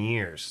him in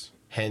years.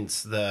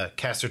 Hence the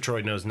Castor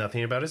Troy knows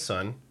nothing about his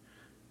son,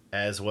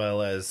 as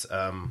well as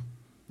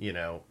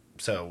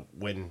so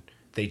when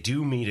they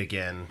do meet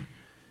again,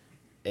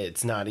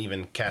 it's not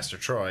even Castor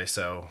Troy,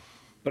 so.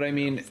 But I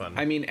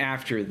mean,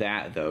 after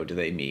that, though, do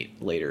they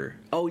meet later?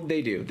 Oh,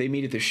 they do. They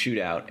meet at the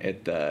shootout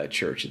at the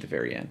church at the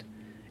very end.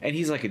 And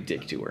he's like a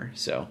dick to her,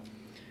 so.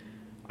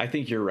 I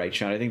think you're right,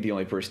 Sean. I think the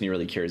only person he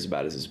really cares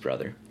about is his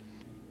brother.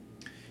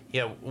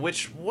 Yeah,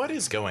 what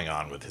is going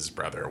on with his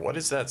brother? What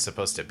is that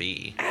supposed to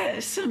be?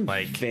 Some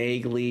like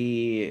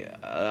vaguely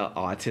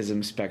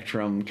autism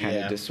spectrum kind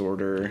of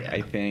disorder,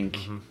 I think.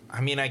 Mm-hmm. I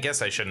mean, I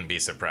guess I shouldn't be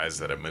surprised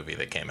that a movie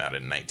that came out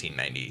in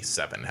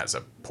 1997 has a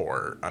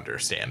poor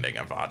understanding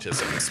of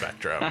autism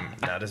spectrum.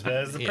 Not as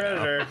bad as The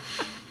Predator.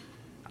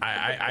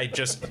 I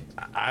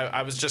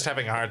was just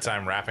having a hard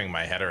time wrapping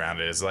my head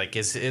around it. Is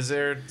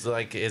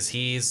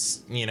he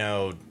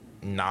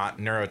not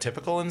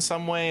neurotypical in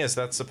some way? Is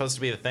that supposed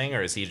to be the thing,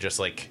 or is he just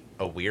like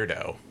a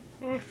weirdo?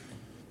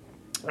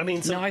 I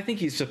mean, no, I think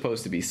he's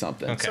supposed to be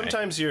something. Okay.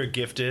 Sometimes you're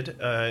gifted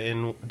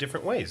in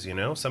different ways,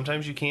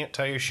 Sometimes you can't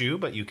tie your shoe,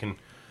 but you can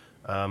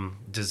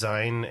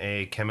design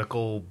a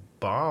chemical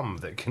bomb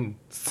that can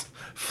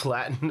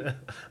flatten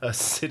a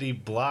city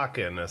block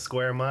in a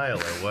square mile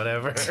or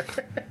whatever.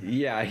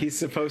 Yeah, he's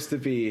supposed to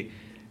be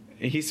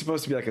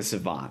like a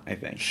savant, I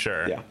think.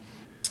 Sure. Yeah.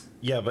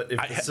 Yeah, but if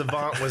the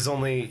savant was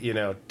only,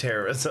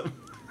 terrorism.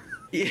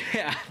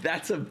 Yeah,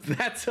 that's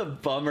a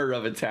bummer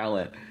of a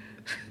talent.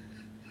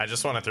 I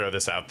just want to throw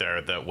this out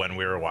there that when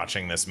we were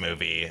watching this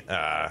movie,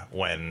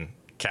 when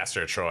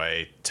Castor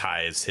Troy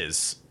ties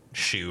his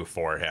shoe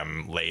for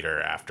him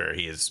later after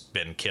he has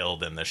been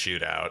killed in the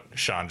shootout.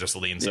 Sean just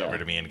leans over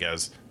to me and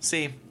goes,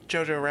 "See,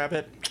 Jojo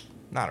Rabbit,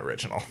 not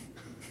original."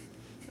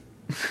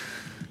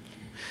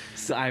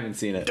 So I haven't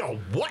seen it. Oh,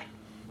 what?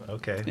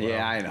 Okay.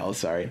 Yeah, I know.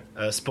 Sorry.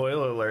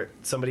 Spoiler alert: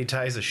 somebody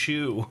ties a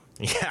shoe.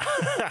 Yeah,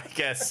 I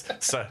guess.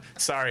 So,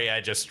 sorry, I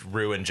just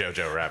ruined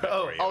Jojo Rabbit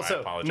Oh, for you. I also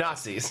apologize.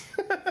 Nazis.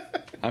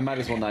 I might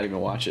as well not even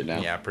watch it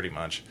now. Yeah, pretty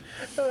much.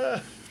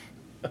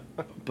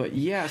 But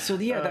yeah, so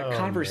that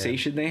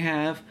conversation they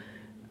have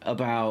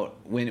about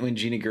when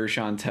Gina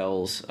Gershon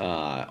tells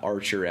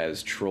Archer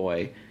as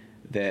Troy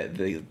that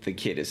the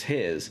kid is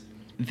his,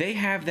 they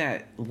have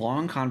that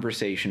long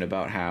conversation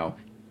about how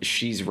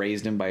she's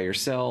raised him by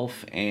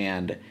herself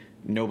and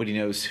nobody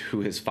knows who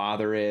his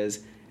father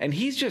is. And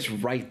he's just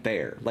right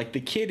there. Like, the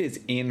kid is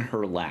in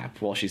her lap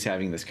while she's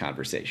having this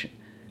conversation.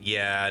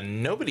 Yeah,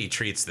 nobody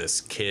treats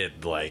this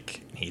kid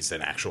like he's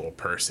an actual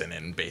person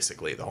in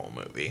basically the whole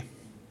movie.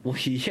 Well,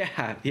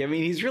 yeah. I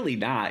mean, he's really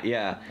not.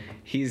 Yeah.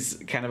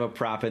 He's kind of a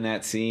prop in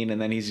that scene,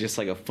 and then he's just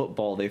like a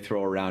football they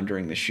throw around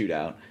during the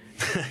shootout.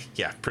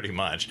 Yeah, pretty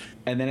much.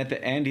 And then at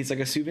the end, he's like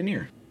a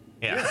souvenir.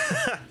 Yeah.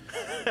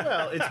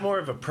 Well, it's more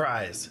of a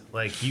prize.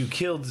 Like,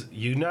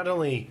 you not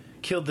only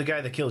killed the guy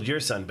that killed your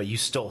son, but you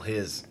stole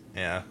his.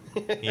 Yeah.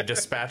 You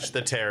dispatch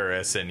the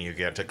terrorists and you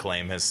get to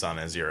claim his son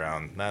as your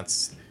own.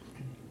 That's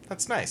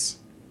nice.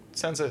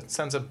 Sends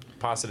a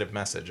positive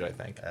message, I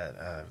think.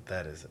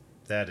 That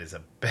is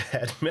a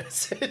bad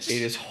message.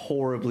 It is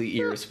horribly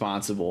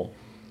irresponsible.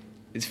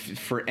 It's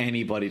for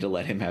anybody to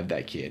let him have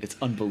that kid. It's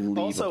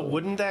unbelievable. Also,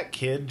 wouldn't that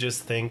kid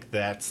just think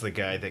that's the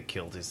guy that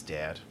killed his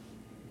dad?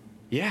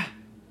 Yeah,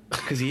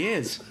 because he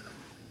is.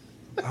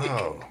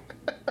 Oh.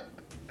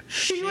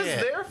 He was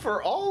there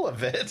for all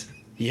of it.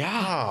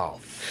 Yeah. Oh,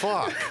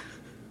 fuck.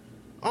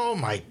 Oh,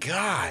 my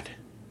God.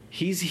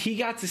 He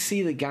got to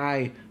see the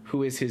guy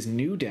who is his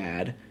new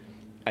dad,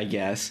 I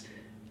guess,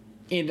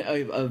 in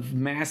a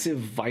massive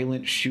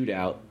violent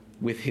shootout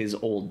with his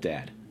old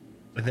dad.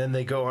 And then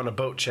they go on a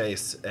boat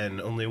chase,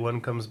 and only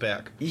one comes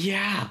back.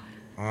 Yeah.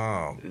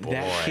 Oh, boy.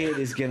 That kid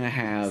is going to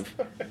have...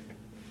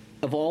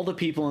 Of all the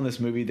people in this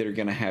movie that are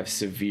going to have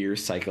severe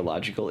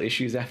psychological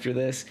issues after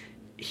this,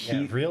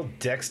 Real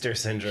Dexter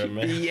syndrome,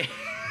 man. Yeah.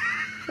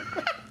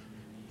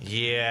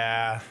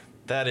 Yeah,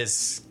 that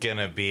is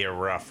gonna be a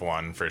rough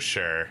one for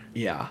sure.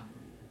 Yeah.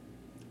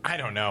 I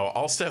don't know.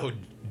 Also,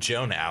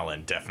 Joan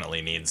Allen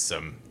definitely needs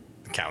some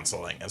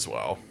counseling as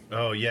well.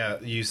 Oh, yeah.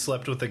 You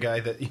slept with the guy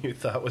that you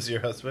thought was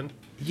your husband?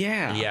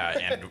 Yeah.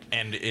 Yeah,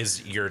 and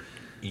is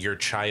your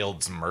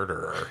child's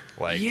murderer.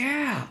 Like,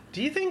 Yeah.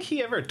 Do you think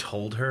he ever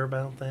told her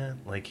about that?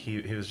 Like, he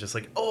was just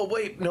like, oh,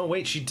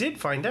 wait, she did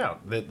find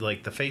out that,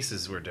 like, the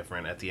faces were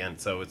different at the end,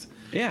 so it's...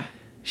 Yeah.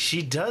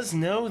 She does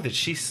know that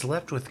she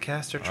slept with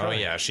Castor Troy. oh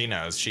yeah, she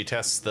knows. She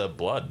tests the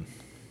blood.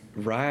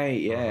 Right,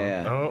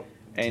 yeah. Oh,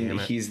 and damn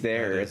it. he's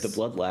there That at the is-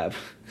 blood lab.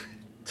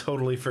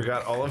 Totally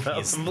forgot all about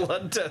He's- the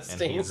blood And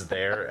testing. he's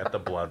there at the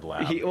blood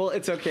lab. Well,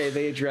 it's okay.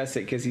 They address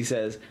it because he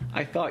says,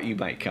 I thought you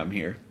might come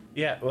here.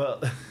 Yeah,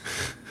 well...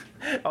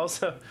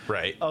 Also,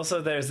 Right.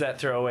 Also, there's that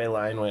throwaway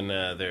line when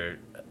they're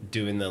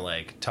doing the,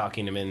 like,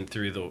 talking him in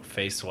through the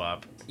face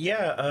swap.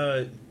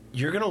 Yeah,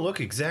 you're gonna look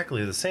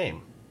exactly the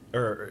same.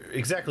 Or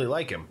exactly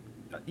like him.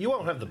 You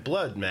won't have the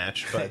blood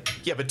match, but...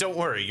 Yeah, but don't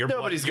worry. Your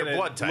Nobody's blood, your gonna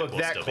blood type look will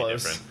that still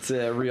close. be different. It's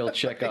a real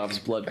Chekhov's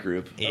blood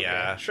group.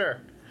 Yeah.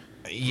 Sure.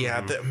 Yeah,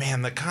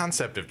 the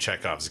concept of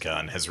Chekhov's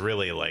gun has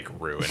really like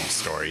ruined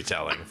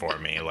storytelling for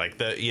me. Like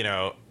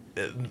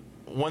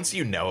once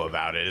you know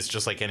about it, it's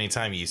just like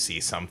anytime you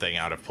see something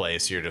out of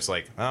place, you're just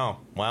like, oh,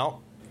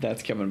 well,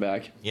 That's coming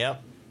back.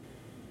 yep.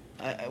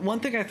 One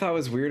thing I thought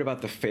was weird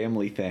about the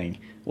family thing.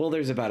 Well,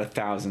 there's about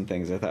 1,000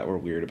 things I thought were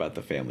weird about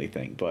the family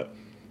thing, but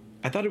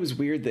I thought it was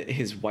weird that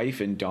his wife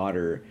and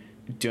daughter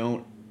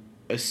don't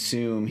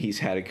assume he's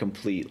had a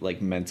complete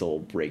like mental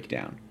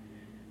breakdown.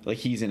 Like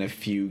he's in a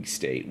fugue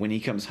state when he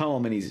comes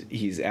home and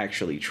he's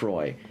actually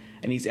Troy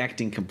and he's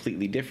acting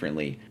completely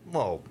differently.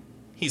 Well,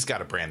 he's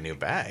got a brand new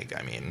bag.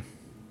 I mean,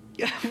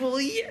 Yeah,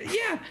 well,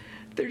 yeah.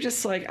 They're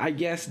just like, I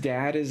guess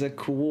Dad is a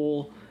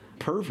cool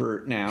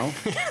pervert now.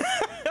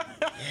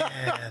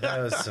 Yeah, that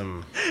was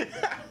some...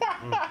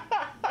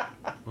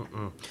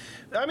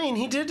 I mean,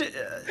 he did...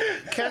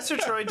 Castor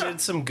Troy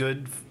did some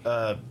good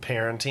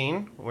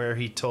parenting, where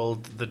he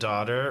told the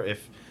daughter,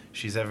 if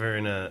she's ever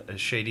in a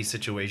shady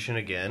situation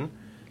again,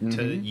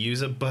 to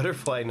use a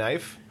butterfly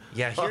knife.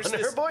 yeah. Here's On her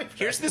this. boyfriend.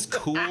 Here's this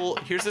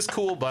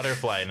cool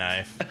butterfly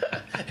knife.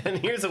 And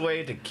here's a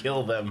way to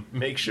kill them.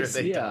 Make sure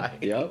they die.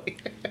 Yep.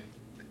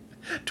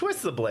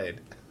 Twist the blade.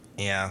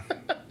 Yeah.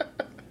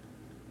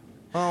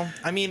 Well,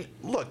 I mean,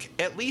 look,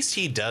 at least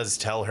he does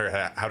tell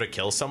her how to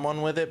kill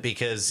someone with it,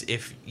 because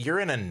if you're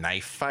in a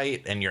knife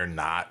fight and you're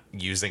not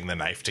using the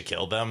knife to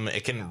kill them,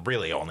 it can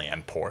really only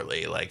end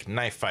poorly. Like,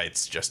 knife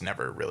fights just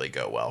never really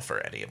go well for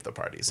any of the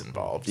parties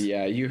involved.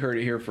 Yeah, you heard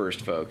it here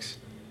first, folks.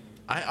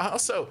 I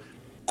also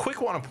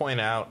quick want to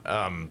point out,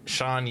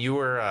 Sean, you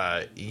were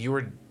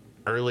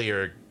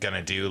earlier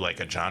gonna do like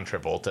a John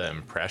Travolta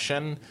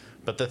impression,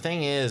 but the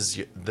thing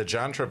is, the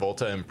John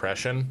Travolta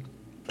impression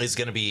is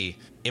gonna be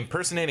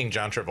impersonating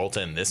John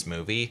Travolta in this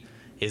movie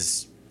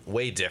is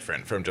way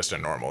different from just a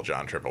normal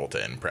John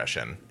Travolta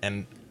impression.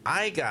 And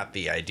I got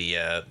the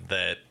idea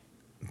that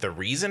the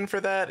reason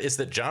for that is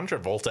that John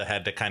Travolta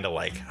had to kind of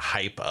like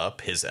hype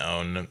up his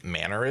own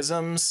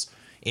mannerisms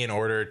in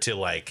order to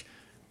like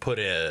put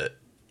an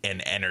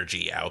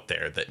energy out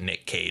there that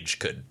Nick Cage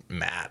could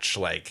match.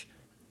 Like,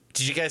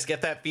 did you guys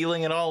get that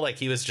feeling at all? Like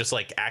he was just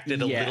like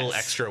acted a little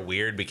extra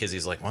weird because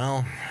he's like,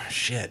 well,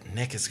 shit,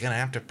 Nick is gonna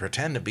have to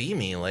pretend to be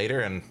me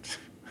later, and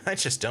I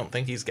just don't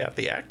think he's got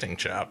the acting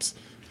chops.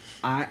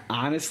 I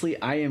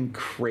am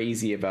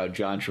crazy about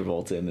John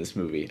Travolta in this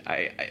movie.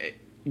 I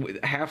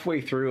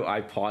halfway through,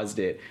 I paused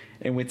it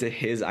and went to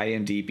his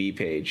IMDb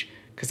page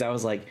because I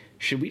was like,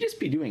 should we just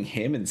be doing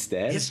him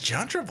instead? Is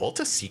John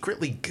Travolta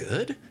secretly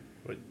good?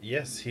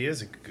 Yes,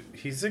 he's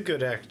a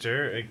good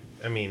actor.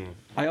 I mean,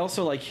 I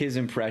also like his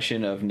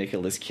impression of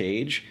Nicolas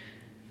Cage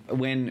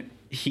when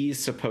he's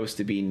supposed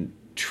to be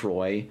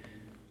Troy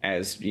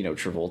as,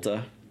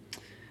 Travolta.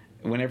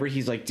 Whenever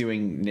he's like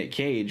doing Nick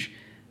Cage,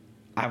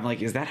 I'm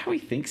like, is that how he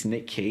thinks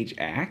Nick Cage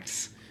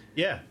acts?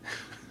 Yeah.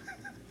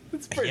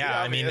 It's pretty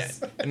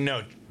obvious. I mean,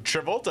 no,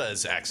 Travolta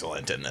is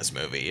excellent in this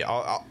movie.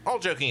 All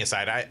joking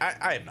aside,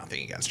 I have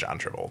nothing against John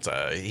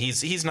Travolta.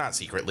 He's not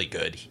secretly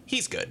good.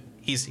 He's good.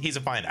 He's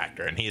a fine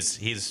actor, and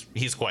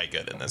he's quite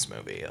good in this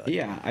movie.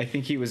 Yeah, I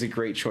think he was a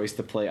great choice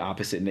to play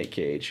opposite Nick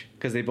Cage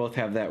because they both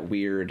have that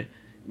weird,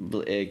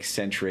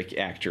 eccentric,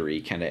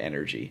 actory kind of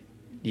energy.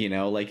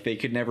 Like they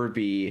could never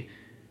be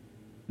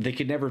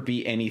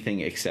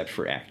anything except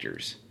for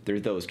actors. They're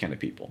those kind of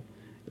people.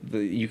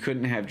 You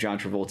couldn't have John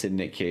Travolta and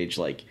Nick Cage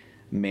like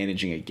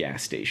managing a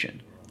gas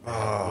station.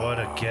 Oh, what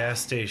a gas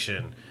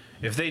station.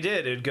 If they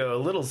did, it'd go a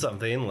little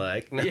something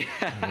like...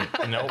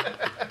 Nope.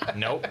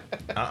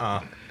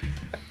 All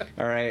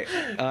right.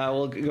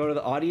 We'll go to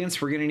the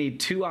audience. We're going to need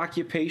 2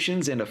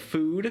 occupations and a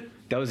food.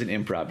 That was an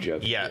improv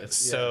joke. Yeah,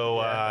 so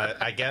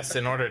I guess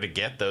in order to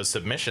get those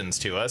submissions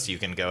to us, you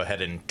can go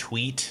ahead and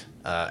tweet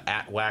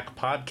at Whack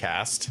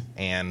Podcast,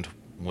 and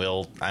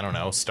we'll, I don't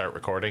know, start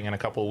recording in a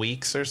couple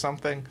weeks or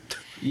something.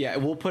 Yeah,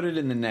 we'll put it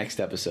in the next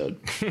episode.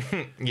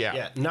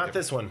 Yeah, not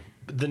this one,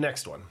 but the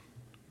next one.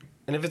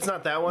 And if it's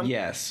not that one,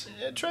 yes,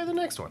 try the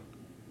next one.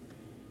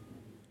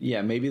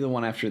 Yeah, maybe the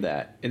one after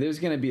that. And there's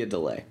going to be a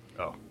delay.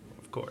 Oh,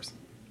 of course.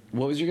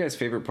 What was your guys'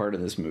 favorite part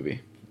of this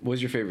movie? What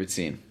was your favorite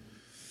scene?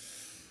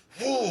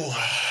 Ooh.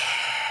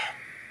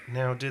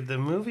 Now, did the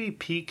movie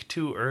peak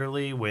too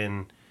early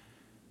when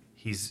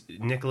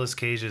Nicolas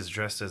Cage is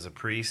dressed as a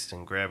priest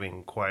and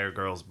grabbing choir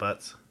girls'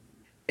 butts?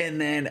 And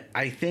then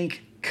I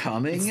think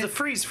it's the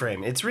freeze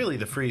frame. It's really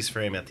the freeze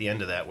frame at the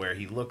end of that where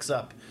he looks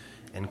up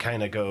and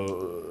kind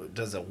of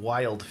does a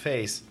wild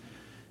face.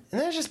 And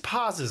then it just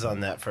pauses on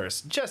that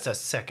first, just a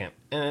second.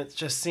 And it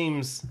just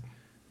seems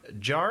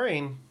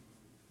jarring.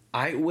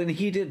 When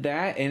he did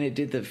that and it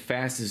did the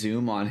fast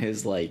zoom on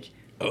his like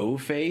O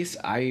face,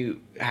 I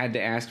had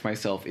to ask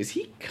myself, is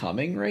he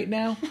coming right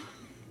now?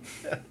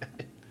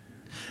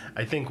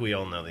 I think we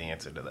all know the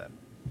answer to that.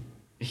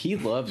 He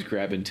loves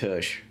grabbing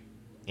tush.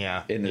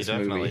 Yeah, in this he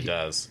definitely movie.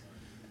 does.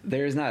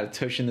 There's not a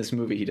tush in this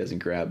movie he doesn't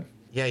grab.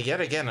 Yeah,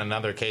 yet again,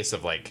 another case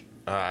of like,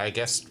 I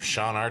guess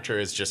Sean Archer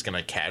is just going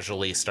to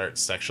casually start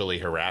sexually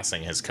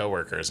harassing his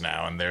coworkers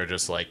now, and they're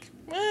just like,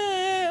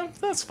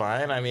 that's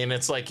fine. I mean,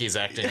 it's like he's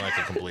acting like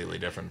a completely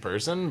different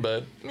person,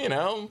 but,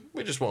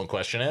 we just won't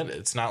question it.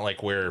 It's not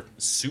like we're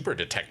super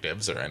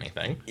detectives or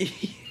anything.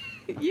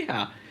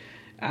 Yeah.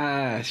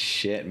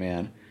 Shit,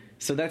 man.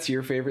 So that's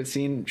your favorite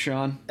scene,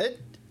 Sean?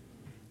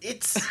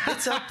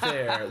 It's up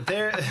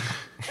there.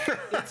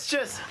 It's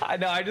just... I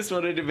know, I just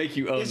wanted to make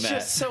you own that. It's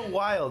just so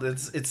wild.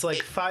 It's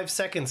like 5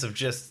 seconds of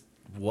just,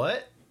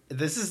 what?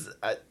 This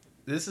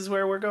is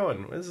where we're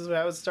going. This is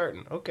how it's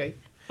starting. Okay.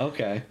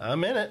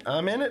 I'm in it.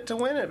 I'm in it to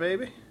win it,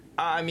 baby.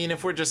 I mean,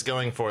 if we're just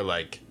going for,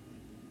 like,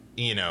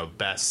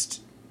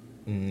 best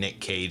Nick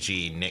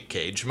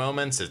Cage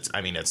moments, it's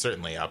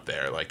certainly up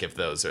there. Like, if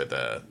those are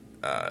the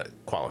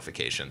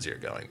qualifications you're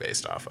going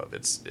based off of,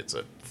 it's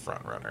a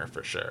front runner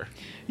for sure.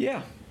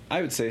 Yeah,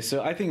 I would say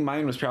so. I think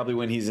mine was probably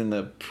when he's in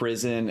the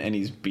prison and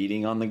he's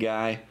beating on the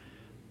guy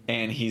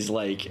and he's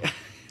like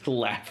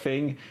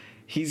laughing.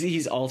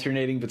 He's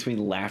alternating between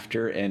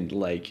laughter and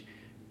like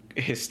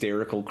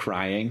hysterical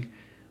crying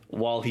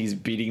while he's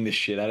beating the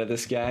shit out of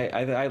this guy.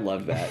 I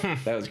love that.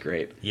 That was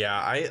great. Yeah,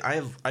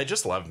 I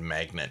just loved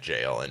Magnet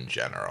Jail in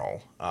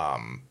general.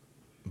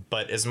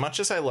 But as much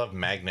as I love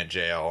Magnet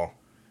Jail,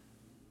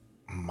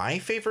 my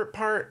favorite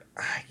part,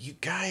 you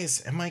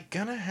guys, am I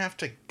gonna have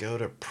to go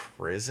to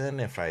prison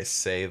if I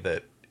say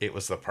that it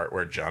was the part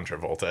where John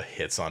Travolta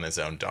hits on his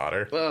own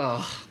daughter?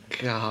 Oh,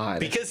 God.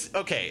 Because,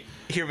 okay,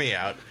 hear me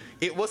out.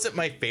 It wasn't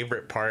my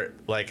favorite part.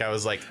 Like, I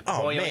was like,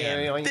 oh,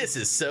 man, this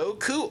is so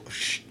cool.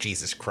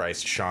 Jesus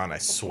Christ, Sean, I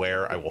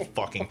swear I will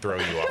fucking throw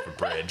you off a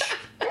bridge.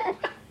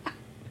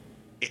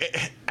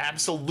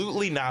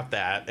 Absolutely not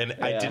that. And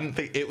yeah. I didn't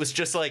think... It was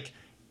just like...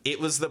 it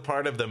was the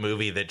part of the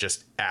movie that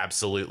just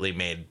absolutely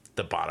made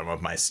the bottom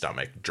of my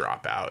stomach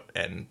drop out.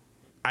 And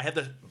I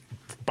had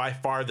by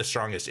far the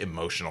strongest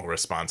emotional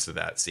response to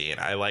that scene.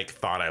 I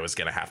thought I was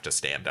going to have to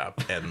stand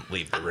up and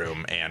leave the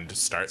room and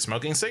start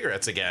smoking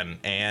cigarettes again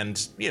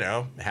and,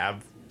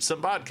 have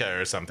some vodka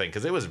or something,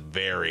 because it was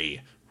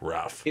very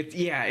rough.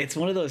 It's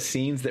one of those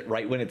scenes that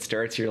right when it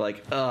starts, you're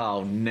like,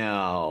 oh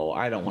no,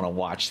 I don't want to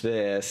watch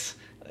this.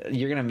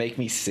 You're going to make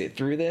me sit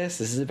through this?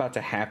 This is about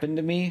to happen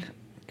to me?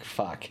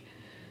 Fuck.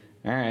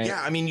 All right.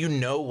 Yeah, I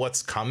mean,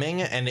 what's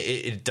coming, and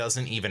it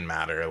doesn't even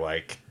matter.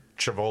 Like,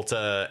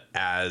 Travolta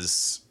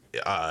as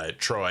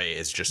Troy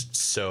is just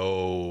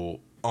so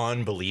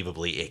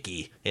unbelievably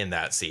icky in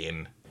that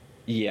scene.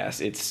 Yes,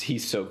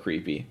 he's so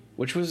creepy.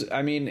 Which was,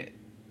 I mean,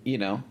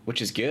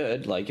 which is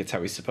good. Like, it's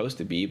how he's supposed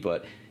to be,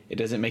 but it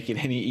doesn't make it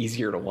any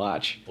easier to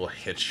watch. Well,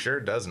 it sure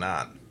does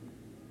not.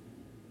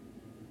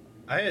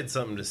 I had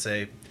something to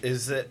say.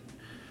 Is that...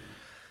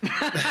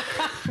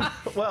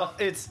 well,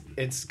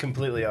 it's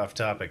completely off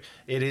topic.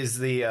 It is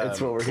the... It's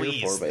what we're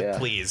here for, but yeah.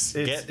 Please,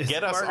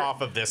 get us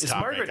off of this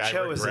topic. Margaret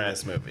Cho is in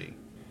this movie.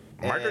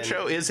 Margaret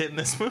Cho is in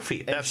this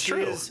movie. That's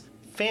true. She is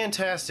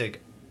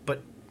fantastic,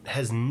 but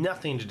has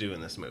nothing to do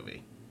in this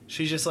movie.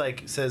 She just,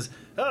 says,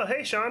 oh,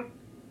 hey, Sean.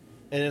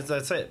 And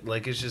that's it.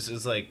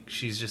 It's like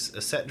she's just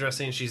a set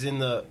dressing. She's in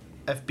the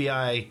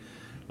FBI,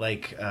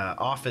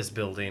 office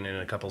building in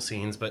a couple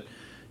scenes, but...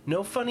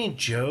 no funny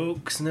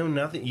jokes, no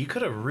nothing. You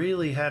could have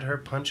really had her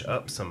punch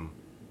up some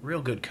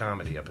real good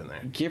comedy up in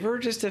there. Give her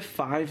just a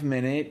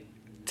 5-minute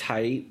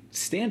tight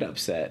stand-up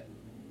set.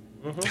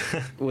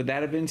 Mm-hmm. Would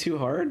that have been too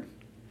hard?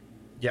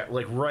 Yeah,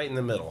 right in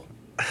the middle.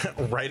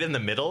 Right in the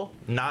middle?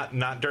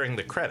 Not during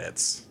the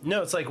credits.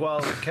 No, it's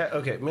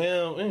okay,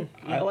 well...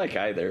 I like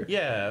either.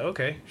 Yeah,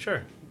 okay,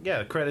 sure.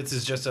 Yeah, credits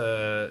is just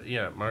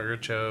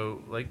Margaret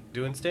Cho,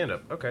 doing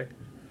stand-up. Okay.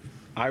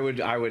 I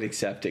would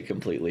accept it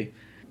completely.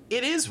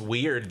 It is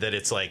weird that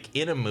it's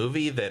in a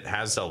movie that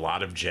has a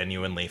lot of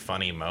genuinely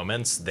funny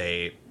moments,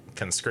 they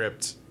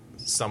conscript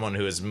someone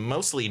who is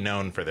mostly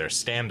known for their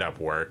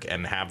stand-up work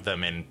and have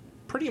them in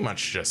pretty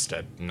much just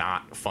a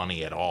not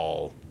funny at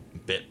all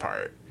bit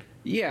part.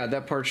 Yeah,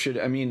 that part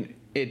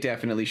it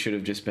definitely should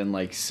have just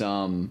been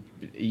some,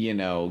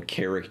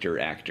 character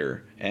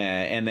actor.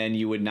 And then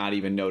you would not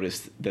even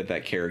notice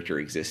that character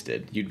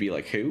existed. You'd be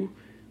like, who?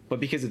 But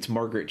because it's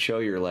Margaret Cho,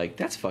 you're like,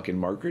 that's fucking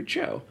Margaret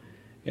Cho.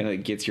 And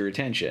it gets your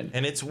attention.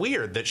 And it's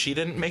weird that she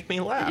didn't make me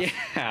laugh.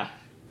 Yeah.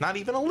 Not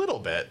even a little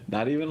bit.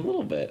 Not even a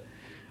little bit.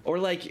 Or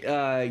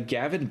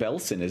Gavin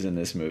Belson is in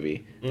this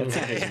movie. That's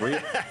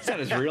not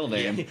his real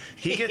name.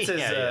 He gets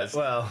his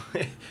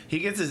he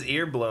gets his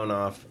ear blown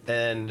off,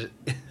 and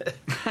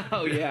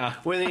oh yeah,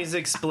 when he's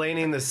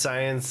explaining the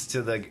science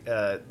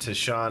to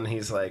Sean,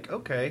 he's like,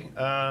 okay,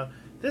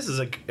 this is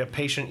a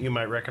patient you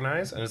might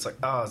recognize, and it's like,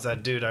 oh, it's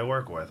that dude I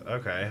work with.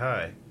 Okay,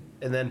 hi,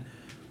 and then.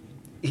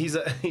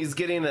 He's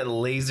getting a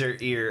laser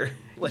ear.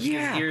 His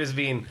ear is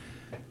being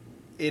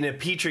in a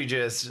petri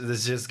dish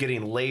that's just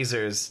getting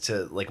lasers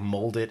to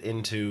mold it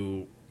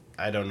into,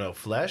 I don't know,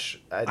 flesh.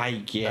 I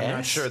guess. I'm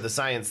not sure the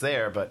science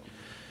there, but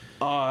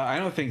I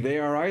don't think they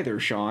are either,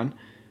 Sean.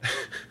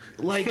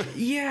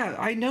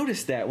 I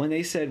noticed that when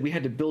they said we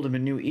had to build him a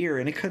new ear,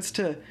 and it cuts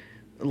to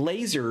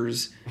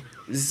lasers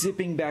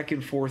zipping back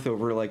and forth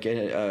over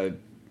a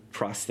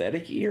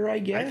prosthetic ear, I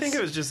guess. I think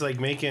it was just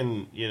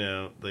making,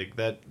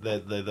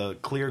 the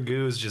clear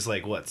goo is just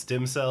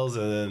stem cells,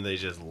 and then they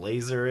just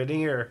laser an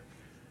ear.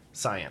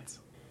 Science.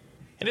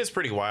 It is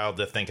pretty wild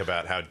to think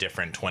about how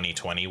different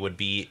 2020 would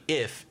be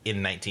if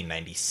in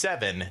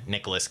 1997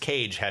 Nicolas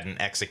Cage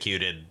hadn't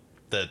executed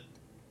the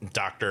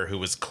doctor who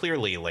was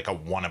clearly a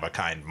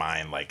one-of-a-kind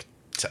mind,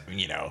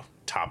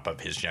 top of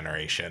his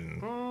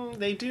generation.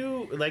 They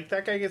do,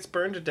 that guy gets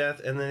burned to death,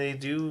 and then they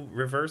do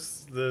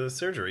reverse the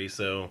surgery,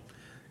 so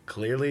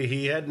clearly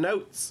he had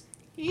notes.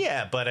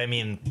 Yeah, but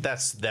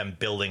that's them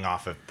building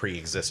off of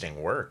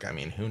pre-existing work.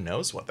 Who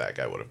knows what that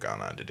guy would have gone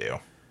on to do.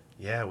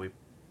 Yeah,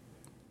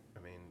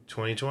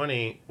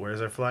 2020,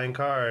 where's our flying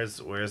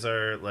cars? Where's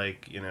our,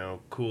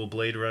 cool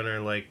Blade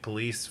Runner,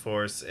 police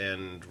force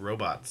and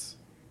robots?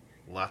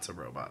 Lots of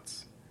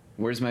robots.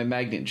 Where's my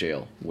magnet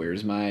jail?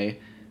 Where's my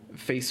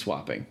face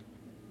swapping?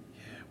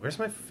 Yeah, where's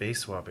my face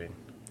swapping?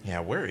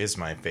 Yeah, where is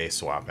my face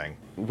swapping?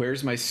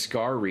 Where's my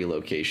scar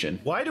relocation?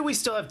 Why do we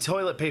still have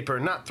toilet paper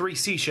and not 3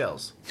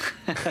 seashells?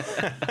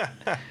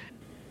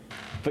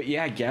 But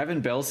yeah,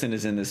 Gavin Belson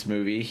is in this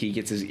movie. He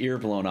gets his ear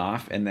blown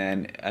off, and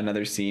then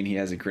another scene, he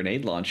has a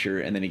grenade launcher,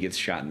 and then he gets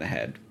shot in the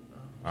head.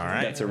 All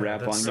right. That's a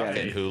wrap on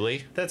Gavin.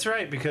 Hooley. That's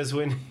right, because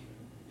when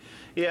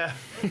I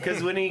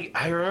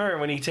remember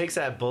when he takes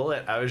that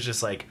bullet, I was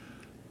just like,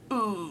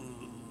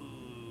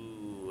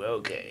 ooh,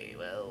 okay,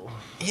 well.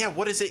 Yeah,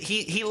 what is it?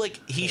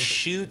 He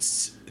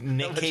shoots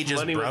Nick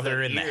Cage's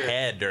brother in the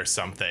head or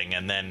something,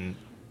 and then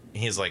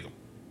he's like,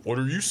 what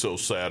are you so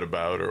sad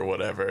about, or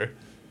whatever.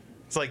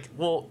 It's like,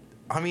 well,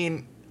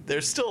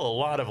 there's still a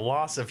lot of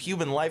loss of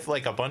human life,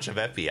 a bunch of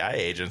FBI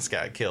agents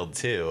got killed,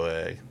 too.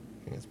 I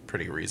think it's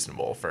pretty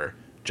reasonable for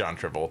John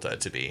Travolta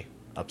to be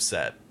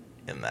upset.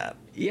 in that.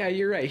 Yeah,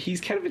 you're right.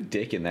 He's kind of a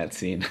dick in that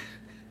scene.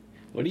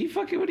 What are you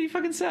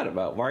fucking sad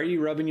about? Why are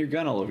you rubbing your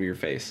gun all over your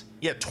face?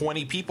 Yeah,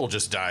 20 people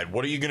just died.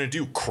 What are you gonna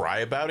do? Cry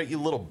about it, you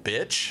little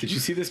bitch? Did you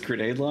see this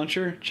grenade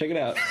launcher? Check it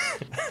out.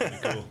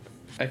 Cool.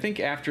 I think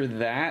after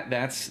that,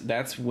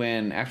 that's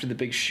when, after the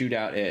big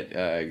shootout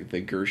at the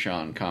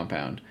Gershon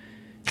compound,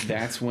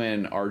 that's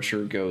when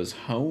Archer goes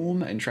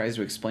home and tries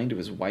to explain to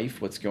his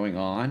wife what's going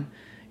on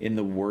in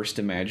the worst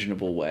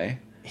imaginable way.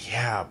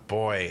 Yeah,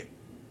 boy.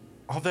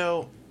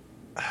 Although,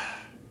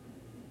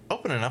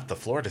 opening up the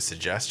floor to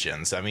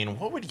suggestions, I mean,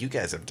 what would you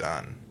guys have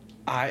done?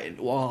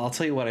 I'll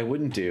tell you what I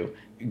wouldn't do.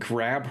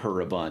 Grab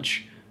her a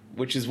bunch,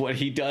 which is what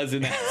he does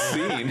in that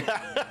scene.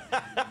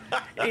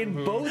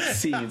 In both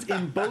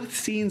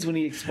scenes when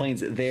he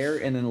explains it, there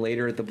and then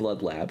later at the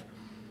blood lab,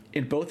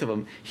 in both of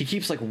them, he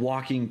keeps like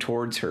walking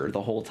towards her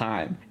the whole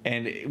time.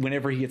 And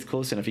whenever he gets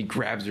close enough, he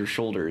grabs her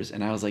shoulders.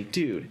 And I was like,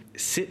 dude,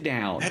 sit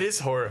down. That is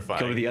horrifying.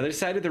 Go to the other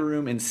side of the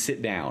room and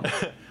sit down.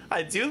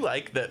 I do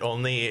like that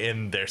only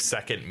in their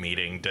second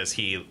meeting does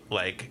he,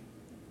 like,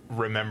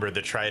 remember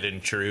the tried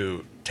and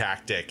true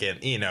tactic.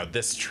 And, you know,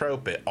 this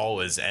trope, it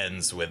always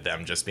ends with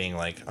them just being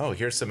like, oh,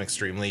 here's some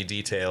extremely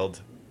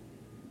detailed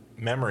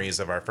memories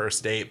of our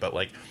first date. But,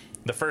 like,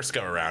 the first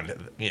go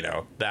around, you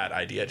know, that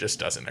idea just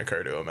doesn't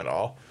occur to him at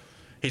all.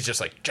 He's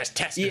just like, just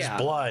test his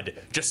blood.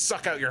 Just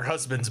suck out your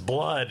husband's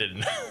blood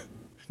and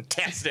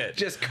test it.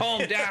 Just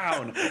calm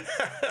down.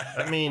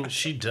 I mean,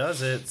 she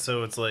does it,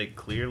 so it's like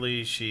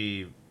clearly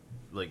she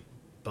like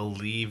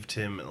believed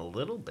him a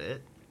little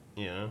bit,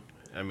 you know?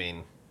 I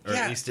mean, or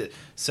at least it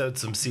sowed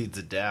some seeds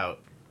of doubt.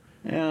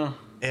 Yeah.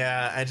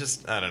 Yeah, I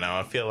don't know.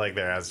 I feel like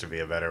there has to be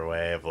a better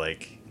way of,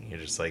 like, you're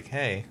just like,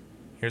 hey,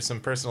 here's some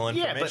personal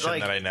information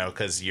like, that I know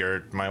because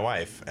you're my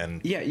wife.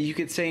 And Yeah, you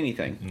could say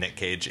anything. Nick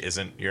Cage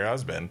isn't your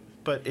husband.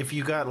 But if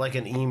you got like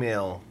an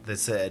email that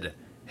said,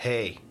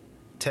 hey,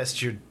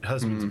 test your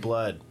husband's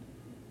blood,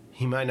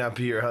 he might not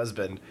be your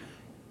husband,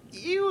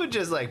 you would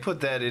just like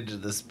put that into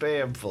the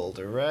spam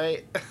folder,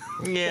 right?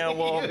 Yeah,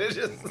 well,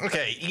 just...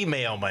 okay,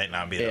 email might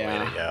not be the way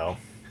to go.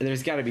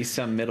 There's got to be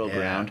some middle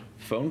ground.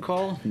 Phone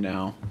call?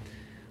 No.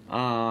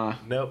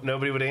 Nope,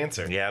 nobody would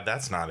answer. Yeah,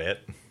 that's not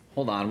it.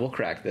 Hold on, we'll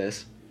crack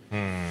this.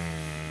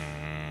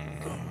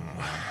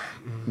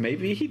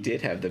 Maybe he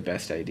did have the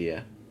best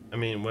idea. I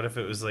mean, what if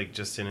it was like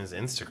just in his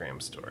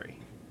Instagram story?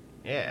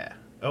 Yeah.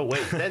 Oh,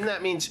 wait, then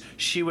that means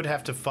she would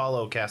have to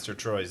follow Castor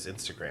Troy's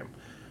Instagram.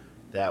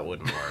 That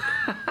wouldn't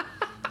work.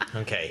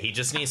 Okay, he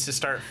just needs to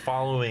start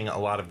following a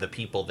lot of the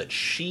people that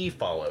she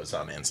follows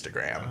on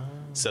Instagram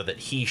so that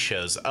he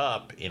shows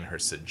up in her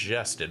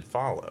suggested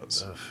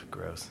follows. Ugh,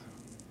 gross.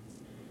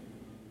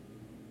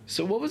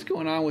 So what was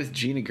going on with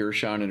Gina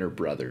Gershon and her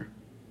brother?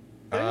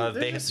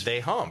 They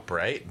hump,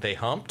 right? They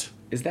humped?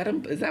 Is that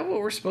what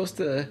we're supposed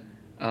to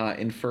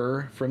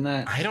infer from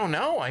that? I don't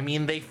know. I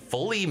mean, they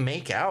fully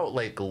make out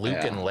like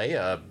Luke and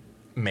Leia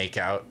make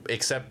out,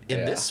 except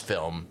in this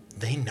film,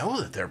 they know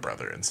that they're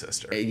brother and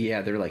sister.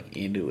 Yeah, they're like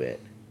into it.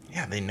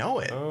 Yeah, they know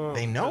it.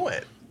 They know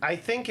it. I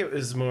think it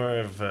was more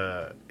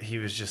of he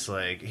was just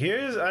like,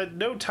 here's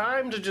no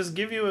time to just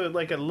give you a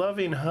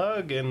loving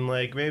hug and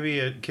like maybe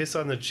a kiss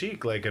on the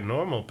cheek like a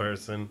normal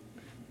person.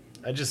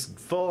 I just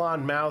full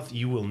on mouth.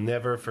 You will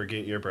never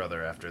forget your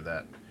brother after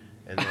that.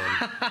 And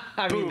then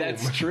I mean,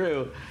 that's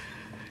true.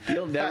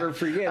 You'll never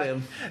forget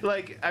him.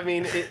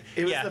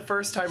 It was the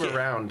first time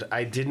around.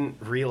 I didn't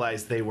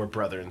realize they were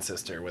brother and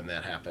sister when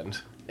that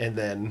happened. And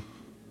then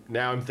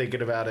now I'm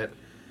thinking about it.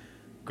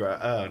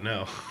 Oh,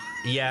 no.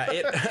 Yeah,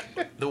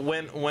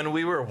 when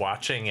we were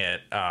watching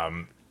it,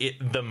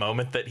 the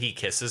moment that he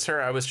kisses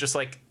her, I was just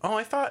like, oh,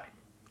 I thought,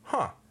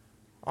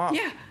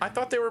 I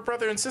thought they were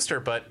brother and sister,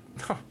 but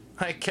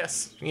I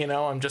guess,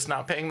 I'm just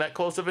not paying that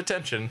close of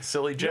attention.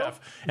 Silly Jeff.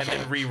 Nope. And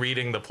then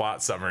rereading the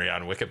plot summary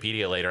on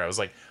Wikipedia later, I was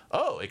like,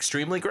 oh,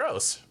 extremely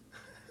gross.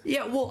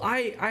 Yeah, well,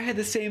 I had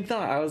the same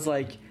thought. I was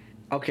like,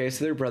 okay,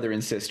 so they're brother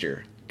and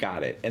sister.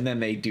 Got it. And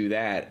then they do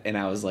that, and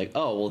I was like,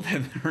 oh, well,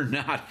 then they're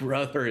not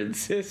brother and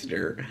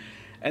sister.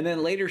 And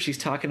then later she's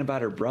talking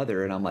about her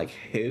brother, and I'm like,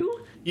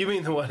 who? You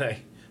mean the one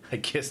I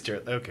kissed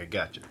her? Okay,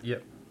 gotcha.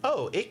 Yep.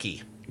 Oh,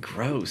 icky.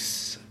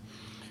 Gross.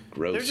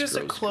 They're just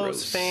a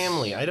close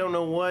family. I don't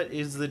know what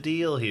is the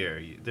deal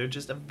here. They're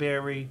just a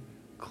very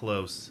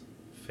close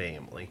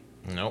family.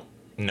 Nope.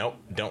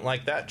 Don't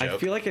like that joke. I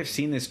feel like I've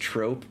seen this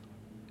trope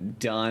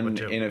done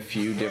in a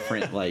few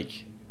different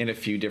in a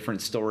few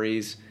different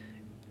stories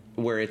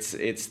where it's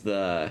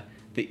the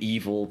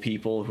evil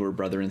people who are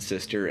brother and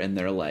sister, and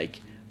they're like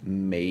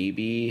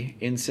maybe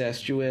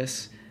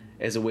incestuous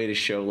as a way to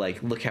show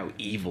like, look how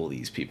evil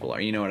these people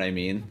are. You know what I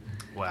mean?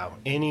 Wow.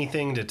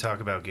 Anything to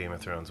talk about Game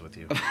of Thrones with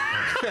you.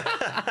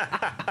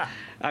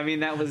 I mean,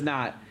 that was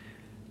not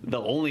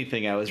the only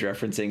thing I was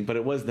referencing, but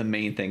it was the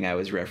main thing I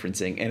was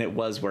referencing, and it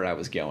was where I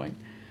was going.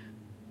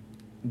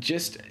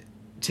 Just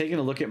taking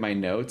a look at my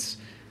notes,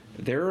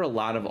 there are a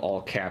lot of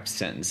all caps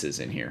sentences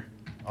in here.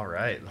 All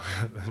right.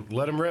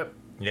 Let them rip.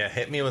 Yeah,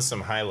 hit me with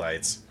some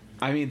highlights.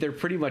 I mean, they're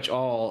pretty much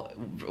all,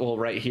 well,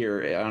 right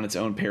here on its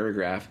own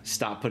paragraph,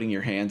 stop putting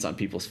your hands on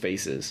people's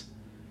faces.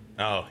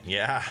 Oh,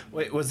 yeah.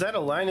 Wait, was that a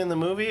line in the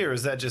movie, or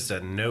is that just a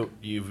note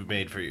you've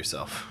made for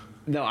yourself?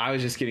 No, I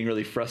was just getting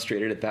really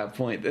frustrated at that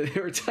point that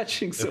they were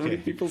touching so many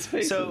people's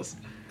faces.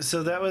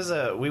 So that was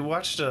we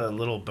watched a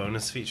little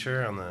bonus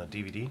feature on the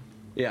DVD.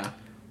 Yeah.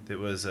 It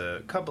was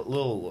a couple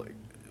little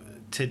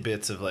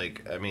tidbits of I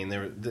mean,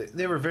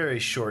 they were very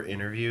short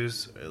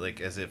interviews,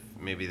 like as if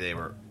maybe they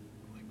were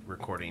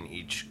recording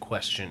each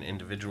question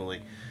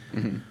individually.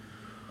 Mm-hmm.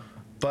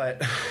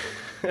 But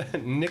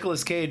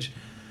Nicolas Cage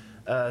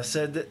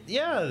said that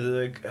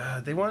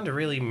they wanted to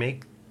really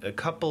make a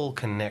couple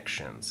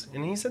connections,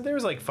 and he said there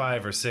was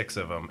 5 or 6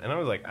 of them, and I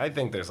was like, I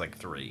think there's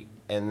 3,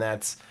 and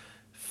that's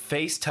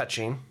face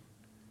touching,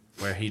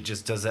 where he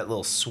just does that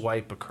little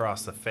swipe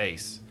across the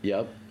face.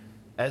 Yep.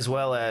 As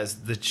well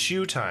as the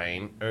shoe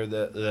tying, or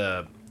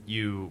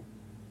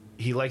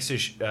he likes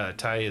to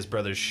tie his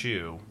brother's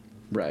shoe.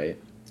 Right.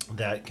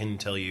 That can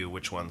tell you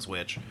which one's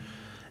which.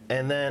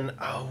 And then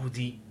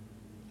the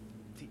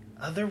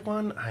other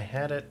one, I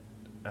had it.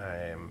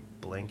 I'm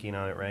blanking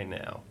on it right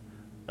now.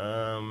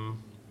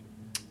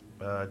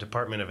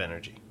 Department of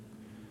Energy.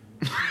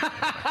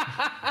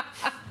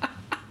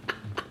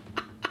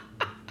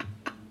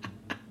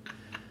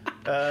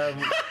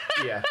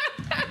 Yeah.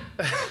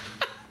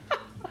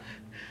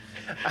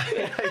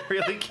 I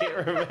really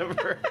can't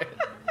remember it.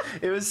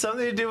 It was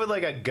something to do with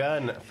a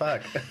gun.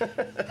 Fuck.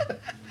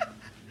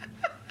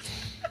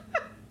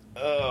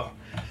 Oh.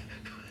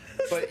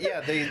 But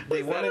yeah,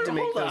 they wanted to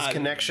make those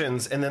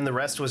connections, and then the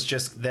rest was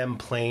just them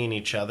playing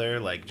each other,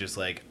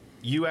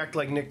 you act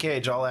like Nick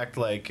Cage, I'll act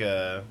like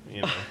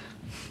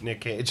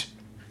Nick Cage.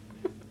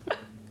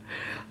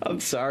 I'm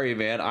sorry,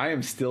 man. I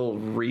am still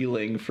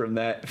reeling from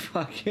that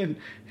fucking...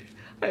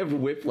 I have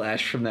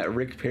whiplash from that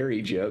Rick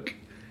Perry joke.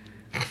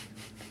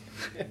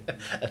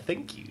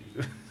 Thank you.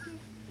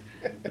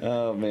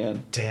 Oh,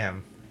 man.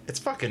 Damn. It's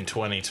fucking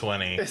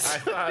 2020. It's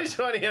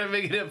 2020 and I'm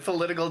making a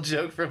political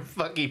joke from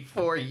fucking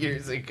 4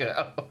 years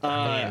ago.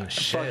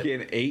 Shit.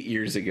 Fucking 8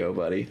 years ago,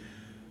 buddy.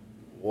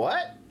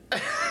 What?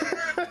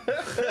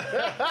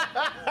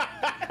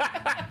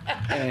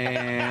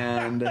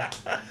 And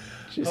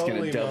just Holy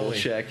gonna double moly.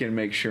 check and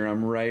make sure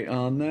I'm right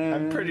on that.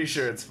 I'm pretty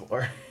sure it's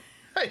 4.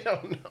 I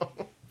don't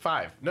know.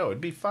 5. No,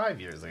 it'd be 5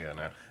 years ago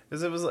now.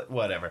 Because it was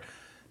whatever.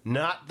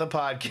 Not the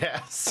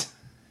podcast.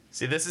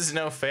 See, this is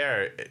no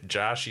fair.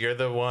 Josh, you're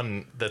the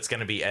one that's going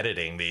to be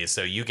editing these,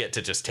 so you get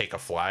to just take a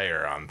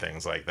flyer on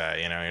things like that.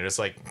 You're just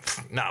like,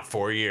 not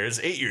 4 years,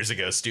 8 years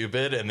ago,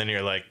 stupid. And then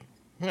you're like,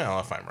 well,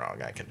 if I'm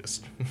wrong, I can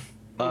just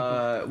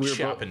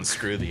shop and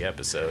screw the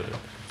episode.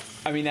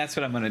 I mean, that's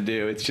what I'm gonna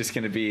do. It's just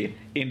gonna be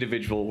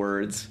individual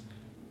words.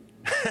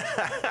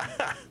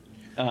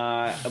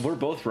 We're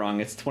both wrong.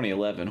 It's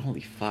 2011.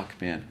 Holy fuck,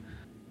 man.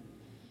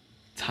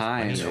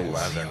 Time is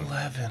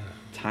 2011.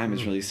 Time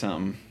is really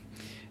something.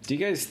 Do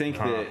you guys think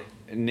that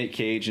Nick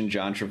Cage and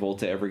John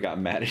Travolta ever got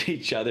mad at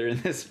each other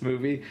in this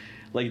movie?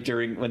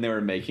 During when they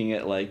were making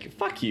it,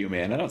 fuck you,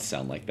 man. I don't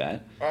sound like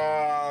that.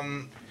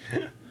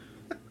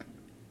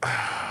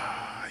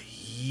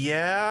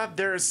 Yeah,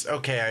 there's...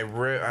 Okay,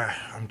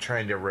 I'm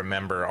trying to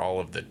remember all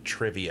of the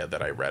trivia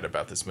that I read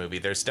about this movie.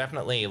 There's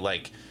definitely,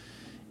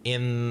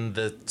 in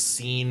the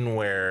scene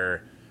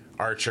where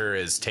Archer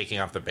is taking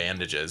off the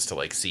bandages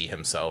to, see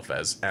himself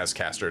as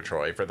Castor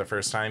Troy for the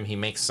first time, he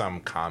makes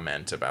some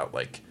comment about,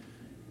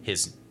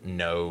 his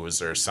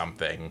nose or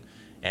something,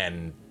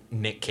 and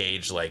Nick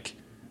Cage,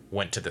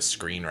 went to the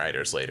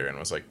screenwriters later and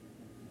was like,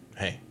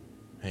 hey,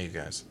 you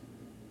guys...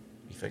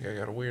 You think I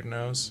got a weird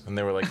nose? And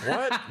they were like,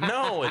 what?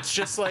 No, it's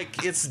just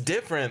it's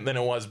different than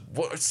it was.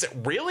 What,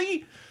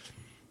 really?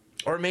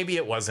 Or maybe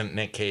it wasn't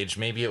Nick Cage.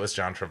 Maybe it was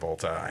John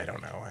Travolta. I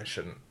don't know. I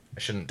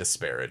shouldn't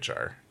disparage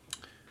our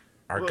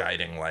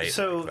guiding light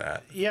like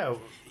that. Yeah,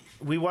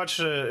 we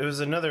watched it was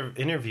another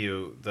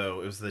interview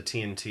though. It was the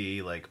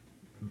TNT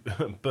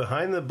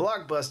behind the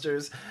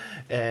blockbusters,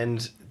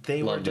 and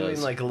they were doing a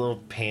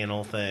little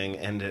panel thing,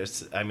 and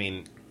it's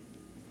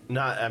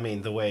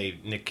the way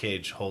Nick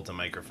Cage holds a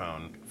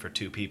microphone for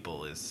 2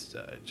 people is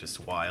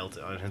just wild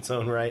on its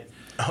own right.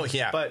 Oh,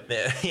 yeah. But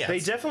yes. They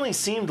definitely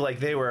seemed like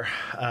they were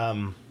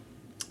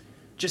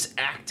just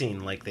acting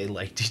like they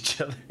liked each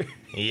other.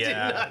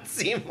 Yeah. Did not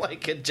seem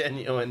like a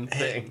genuine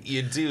thing.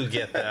 You do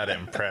get that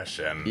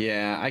impression.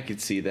 Yeah, I could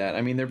see that.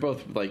 I mean, they're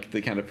both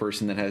the kind of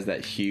person that has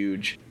that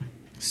huge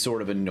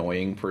sort of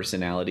annoying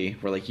personality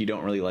where you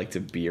don't really like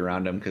to be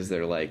around them because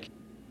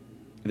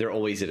they're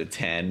always at a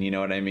 10, you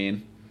know what I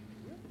mean?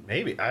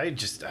 Maybe. I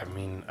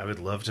would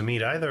love to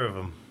meet either of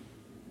them.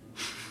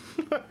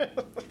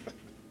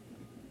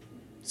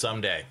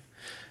 Someday.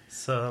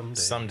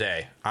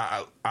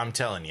 I'm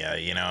telling you,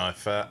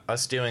 if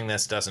us doing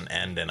this doesn't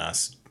end in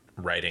us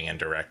writing and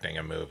directing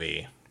a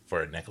movie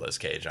for Nicolas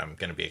Cage, I'm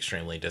going to be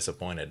extremely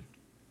disappointed.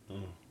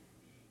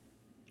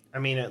 I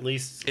mean, at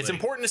least... It's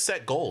important to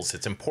set goals.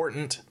 It's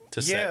important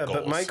to set goals. Yeah,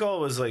 but my goal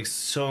was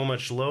so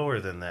much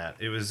lower than that.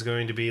 It was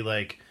going to be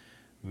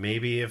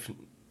maybe if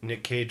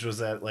Nick Cage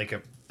was at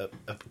a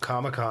a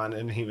Comic-Con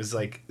and he was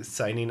like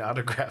signing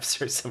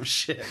autographs or some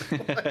shit.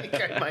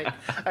 Like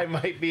I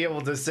might be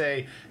able to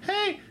say,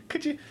 "Hey,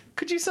 could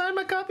you sign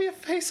my copy of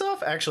Face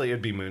Off?" Actually,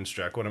 it'd be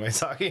Moonstruck. What am I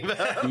talking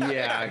about?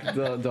 Yeah,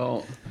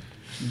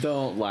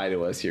 don't lie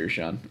to us here,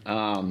 Sean.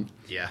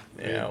 Yeah,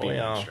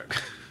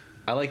 Moonstruck.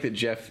 I like that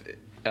Jeff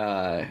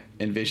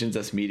envisions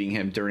us meeting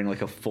him during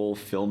like a full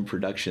film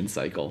production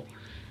cycle.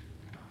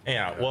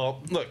 Yeah,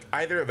 well, look,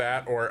 either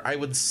that or I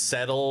would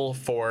settle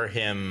for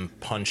him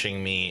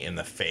punching me in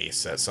the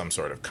face at some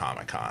sort of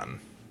Comic-Con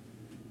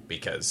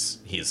because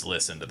he's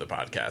listened to the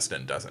podcast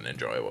and doesn't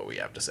enjoy what we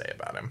have to say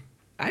about him.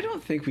 I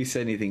don't think we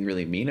said anything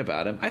really mean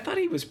about him. I thought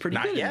he was pretty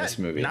good in this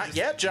movie. Not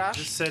yet, Josh.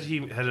 Just said he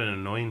had an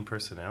annoying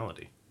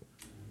personality.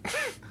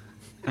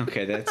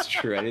 Okay, that's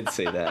true. I did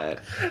say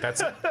that.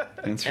 That's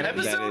That's right. That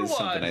is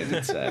something I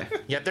did say.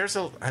 yeah. There's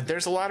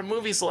a lot of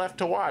movies left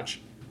to watch,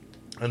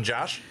 and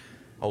Josh,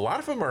 a lot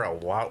of them are a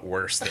lot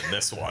worse than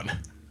this one.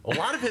 A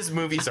lot of his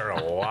movies are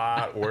a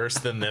lot worse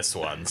than this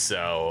one.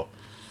 So,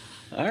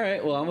 All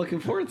right. Well, I'm looking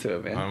forward to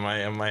it, man.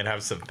 I might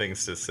have some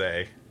things to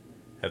say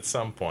at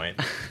some point.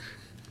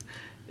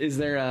 Is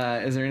there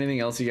anything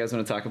else you guys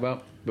want to talk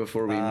about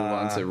before we move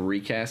on to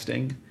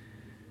recasting?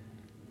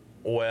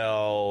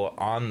 Well,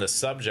 on the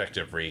subject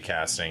of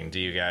recasting, do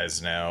you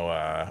guys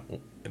know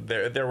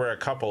there were a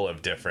couple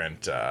of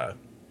different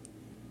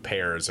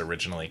pairs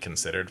originally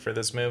considered for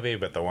this movie,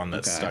 but the one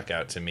that stuck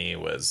out to me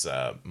was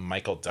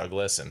Michael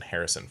Douglas and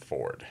Harrison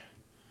Ford.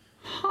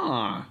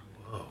 Huh.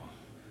 Whoa.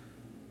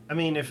 I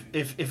mean,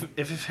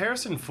 if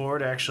Harrison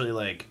Ford actually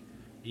like,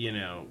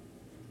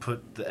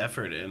 put the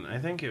effort in, I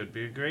think it would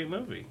be a great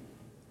movie.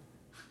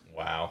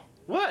 Wow.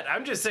 What?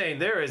 I'm just saying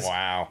there is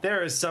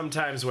some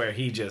times where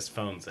he just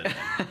phones it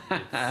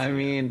in. I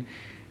mean,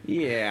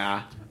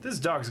 yeah. This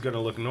dog's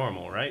gonna look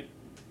normal, right?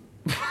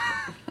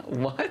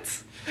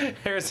 What?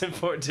 Harrison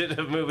Ford did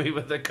a movie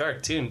with a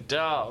cartoon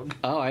dog.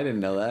 Oh, I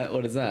didn't know that.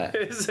 What is that?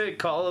 Is it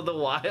Call of the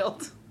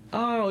Wild?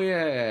 Oh,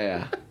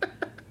 yeah.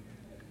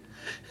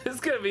 It's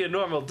gonna be a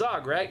normal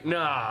dog, right?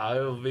 Nah,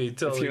 it'll be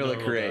totally. It's gonna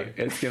look great.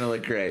 Dog. It's gonna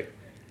look great.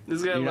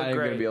 It's gonna You're look not even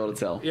great. gonna be able to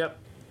tell. Yep.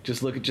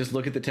 Just look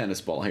at the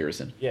tennis ball,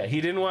 Harrison. Yeah,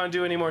 he didn't want to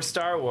do any more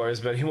Star Wars,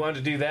 but he wanted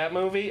to do that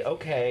movie.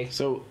 Okay.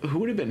 So who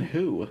would have been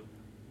who?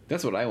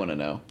 That's what I want to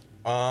know.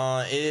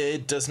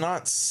 It does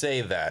not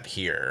say that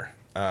here.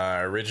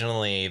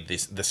 Originally,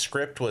 the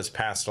script was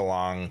passed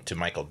along to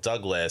Michael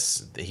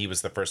Douglas. He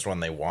was the first one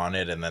they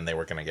wanted, and then they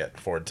were going to get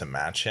Ford to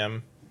match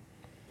him.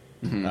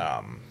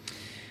 Mm-hmm.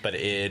 But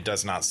it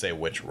does not say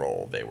which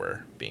role they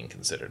were being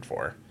considered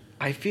for.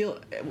 I feel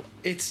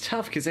it's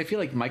tough because I feel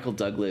like Michael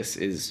Douglas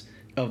is,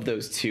 of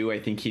those two, I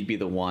think he'd be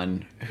the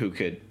one who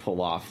could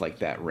pull off like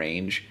that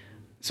range.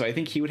 So I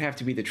think he would have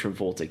to be the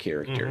Travolta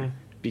character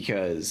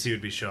because he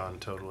would be Sean,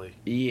 totally.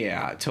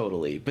 Yeah,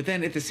 totally. But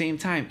then at the same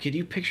time, could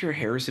you picture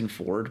Harrison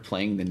Ford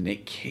playing the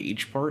Nick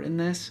Cage part in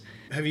this?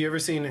 Have you ever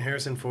seen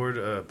Harrison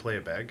Ford play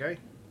a bad guy?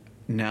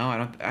 No,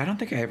 I don't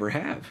think I ever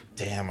have.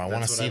 Damn, I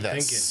want to see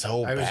that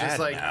so bad. I was just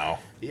like, now.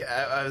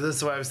 Yeah,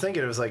 that's what I was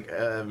thinking. It was like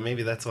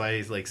maybe that's why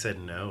he like said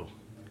no.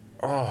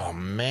 Oh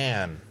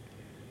man,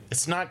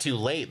 it's not too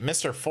late,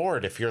 Mr.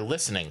 Ford. If you're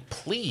listening,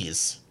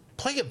 please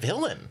play a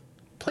villain.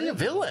 Play a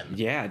villain.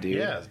 Yeah, dude.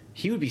 Yeah.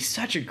 He would be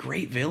such a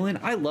great villain.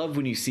 I love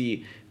when you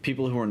see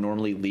people who are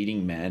normally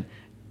leading men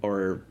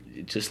or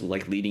just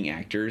like leading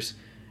actors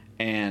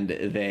and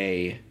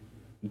they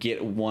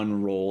get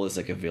one role as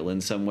like a villain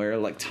somewhere.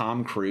 Like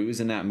Tom Cruise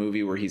in that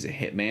movie where he's a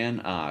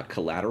hitman,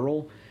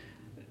 Collateral.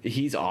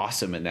 He's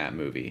awesome in that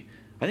movie.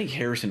 I think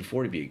Harrison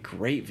Ford would be a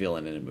great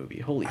villain in a movie.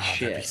 Holy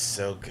shit. That'd be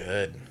so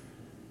good.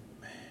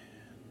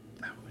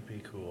 That would be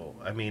cool.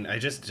 I mean, I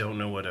just don't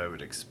know what I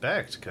would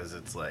expect because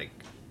it's like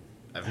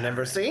I've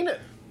never seen it.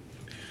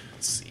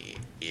 Let's see.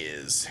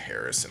 Is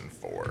Harrison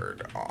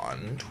Ford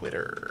on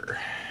Twitter?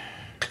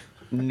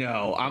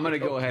 No, I'm going to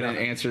go ahead and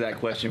answer that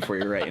question for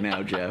you right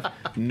now, Jeff.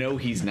 No,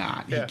 he's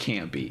not. Yeah. He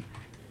can't be.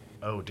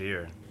 Oh,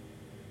 dear.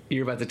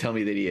 You're about to tell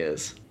me that he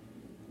is.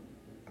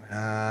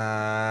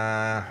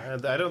 I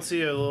don't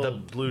see a little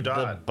blue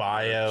dot. The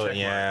bio,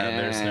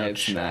 there's no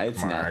it's check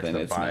it's mark. nothing. The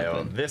It's bio.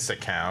 nothing. This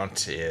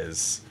account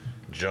is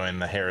join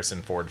the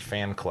Harrison Ford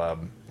fan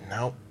club.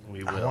 Nope.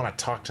 I want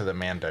to talk to the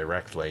man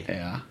directly.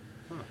 Yeah.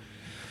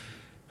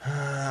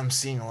 I'm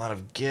seeing a lot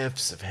of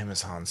gifs of him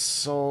as Han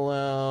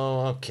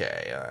Solo.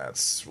 Okay,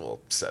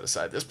 we'll set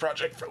aside this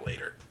project for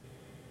later.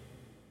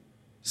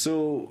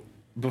 So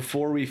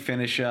before we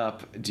finish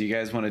up, do you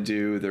guys want to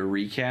do the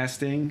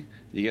recasting?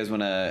 Do you guys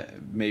want to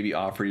maybe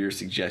offer your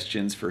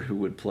suggestions for who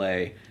would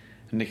play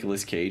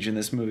Nicolas Cage in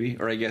this movie?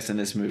 Or I guess in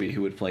this movie,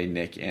 who would play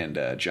Nick and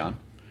John?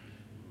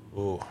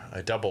 Ooh,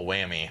 a double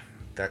whammy.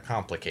 That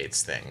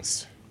complicates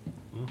things.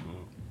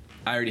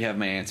 I already have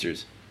my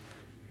answers.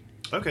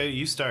 Okay,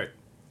 you start.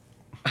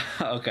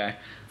 Okay.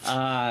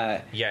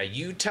 Yeah,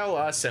 you tell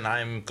us, and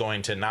I'm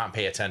going to not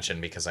pay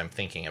attention because I'm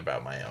thinking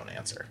about my own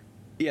answer.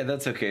 Yeah,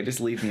 that's okay. Just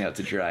leave me out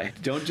to dry.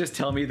 Don't just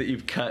tell me that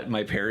you've cut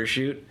my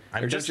parachute.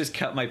 Don't just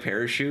cut my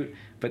parachute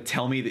but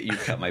tell me that you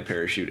cut my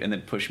parachute and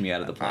then push me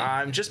out of the plane.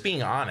 I'm just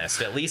being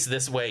honest. At least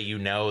this way you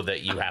know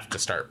that you have to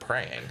start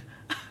praying.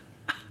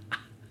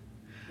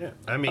 Yeah,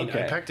 I mean,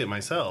 Okay. I packed it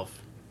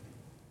myself.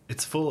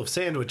 It's full of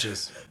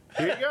sandwiches.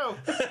 Here you go.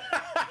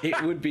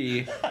 It would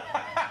be.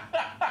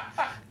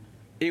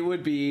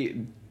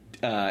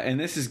 And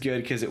this is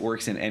good because it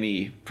works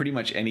in pretty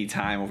much any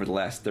time over the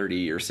last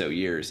 30 or so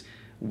years.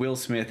 Will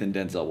Smith and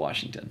Denzel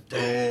Washington.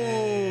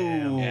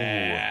 Damn.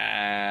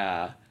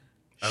 Yeah.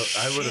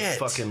 I would have Shit.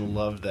 fucking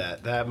loved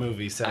that. That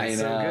movie I sounds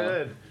so know.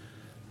 good.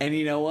 And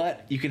you know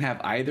what? You can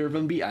have either of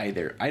them be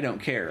either. I don't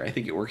care. I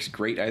think it works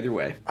great either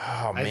way.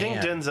 Oh, man. I think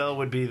Denzel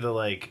would be the,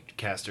 like,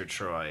 Castor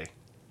Troy.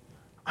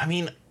 I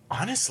mean,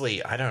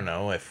 honestly, I don't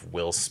know if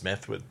Will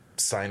Smith would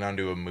sign on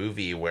to a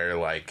movie where,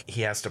 like,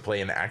 he has to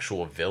play an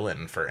actual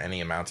villain for any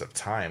amount of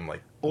time.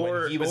 Like,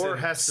 Or- when he was or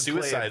in has to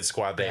play Suicide a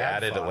Squad, they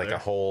bad added, like, father. a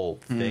whole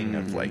thing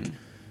of, like,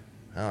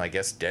 oh, I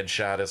guess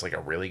Deadshot is, like,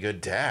 a really good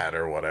dad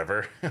or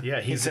whatever.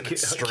 Yeah, he's an a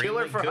extremely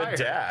killer for good hire.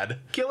 dad.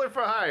 Killer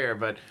for hire,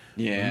 but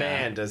Yeah.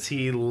 man, does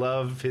he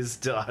love his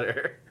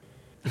daughter.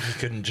 He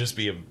couldn't just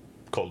be a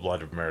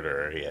cold-blooded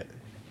murderer yet.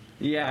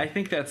 Yeah, I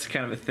think that's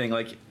kind of a thing.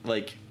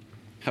 Like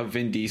how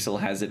Vin Diesel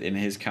has it in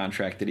his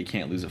contract that he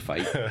can't lose a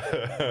fight.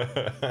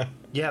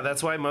 Yeah,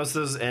 that's why most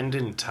of those end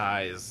in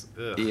ties.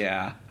 Ugh.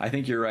 Yeah, I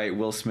think you're right.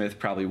 Will Smith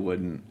probably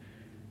wouldn't.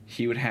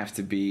 He would have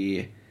to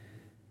be.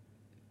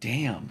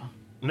 Damn.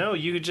 No,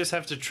 you could just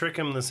have to trick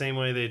him the same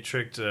way they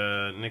tricked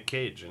Nick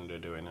Cage into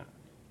doing it.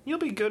 You'll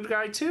be good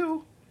guy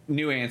too.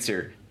 New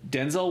answer: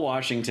 Denzel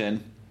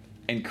Washington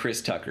and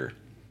Chris Tucker.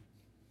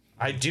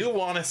 I do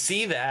want to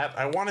see that.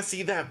 I want to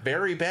see that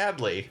very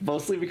badly.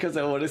 Mostly because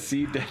I want to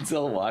see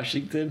Denzel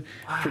Washington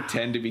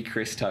pretend to be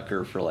Chris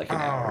Tucker for like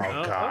an hour.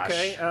 Oh, gosh.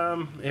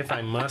 Okay. If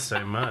I must,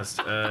 I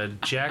must.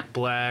 Jack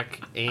Black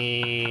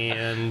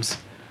and.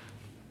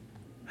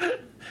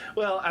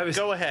 Well, I was.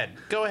 Go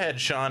ahead,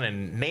 Sean,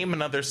 and name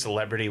another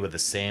celebrity with the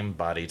same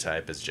body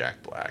type as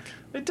Jack Black.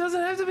 It doesn't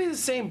have to be the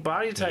same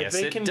body type. Yes,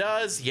 they it can.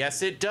 does.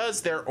 Yes, it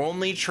does. They're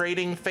only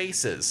trading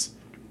faces.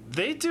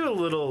 They do a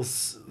little,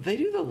 They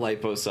do the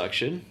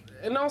liposuction.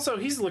 and also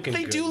he's looking.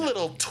 They good do now.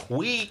 little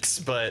tweaks,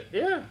 but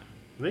Yeah,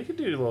 they could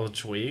do little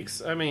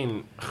tweaks. I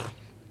mean,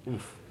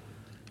 oof.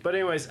 But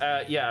anyways,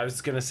 yeah, I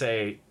was gonna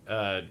say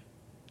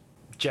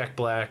Jack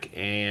Black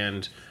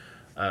and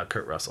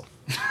Kurt Russell.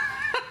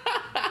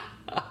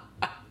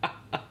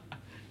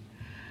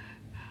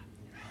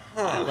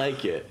 I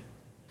like it.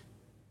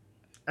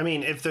 I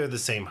mean, if they're the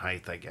same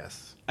height, I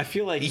guess. I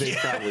feel like they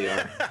Yeah. probably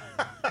are.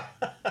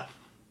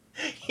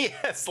 yeah,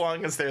 as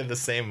long as they're the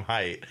same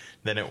height,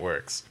 then it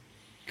works.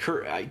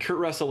 Kurt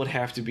Russell would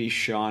have to be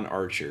Sean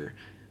Archer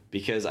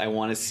because I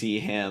want to see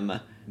him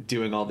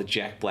doing all the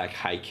Jack Black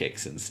high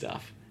kicks and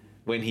stuff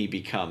when he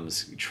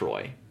becomes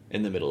Troy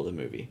in the middle of the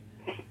movie.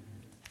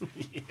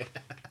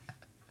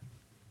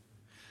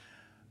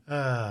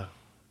 I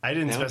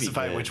didn't That would be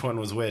specify good. which one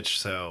was which,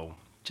 so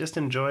just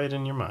enjoy it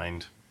in your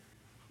mind.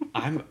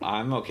 I'm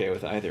okay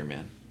with either,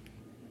 man.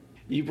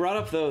 You brought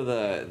up though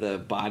the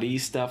body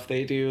stuff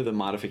they do, the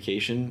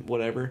modification,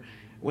 whatever.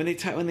 When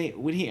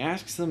he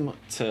asks them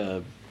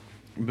to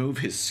move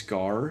his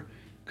scar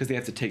because they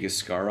have to take his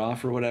scar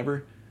off or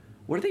whatever,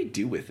 what do they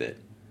do with it?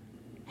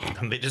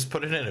 They just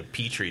put it in a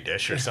petri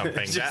dish or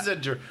something. It's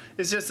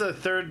just a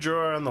third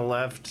drawer on the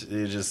left.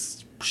 You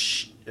just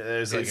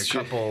there's like It's a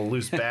couple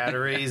loose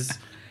batteries,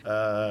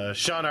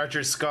 Sean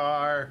Archer's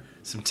scar,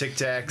 some Tic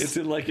Tacs,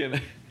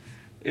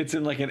 It's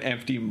in like an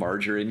empty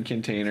margarine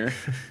container,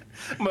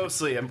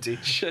 mostly empty.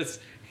 just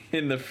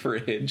in the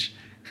fridge.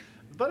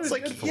 But It's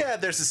like, yeah,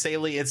 there's a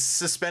saline. It's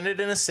suspended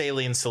in a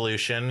saline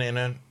solution in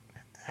a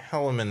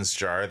Hellman's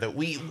jar that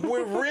we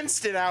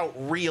rinsed it out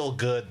real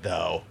good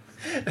though.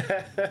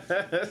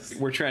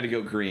 We're trying to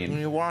go green.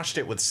 We washed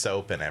it with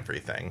soap and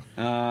everything.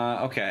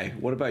 Okay.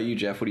 What about you,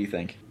 Jeff? What do you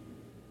think?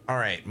 All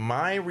right,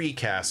 my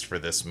recast for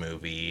this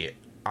movie,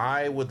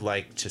 I would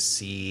like to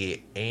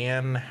see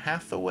Anne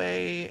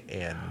Hathaway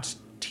and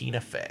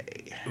Tina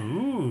Fey.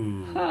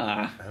 Ooh,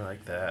 Huh. I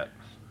like that.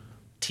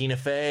 Tina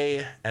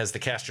Fey as the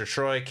Castor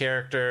Troy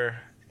character,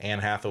 Anne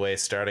Hathaway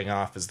starting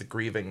off as the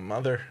grieving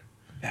mother.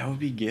 That would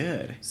be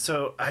good.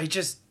 So I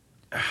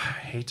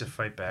hate to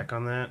fight back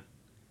on that.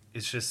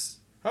 It's just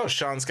Oh,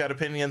 Sean's got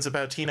opinions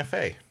about Tina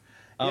Fey.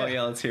 Oh Yeah.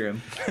 yeah, let's hear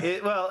him.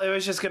 it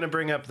was just gonna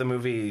bring up the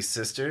movie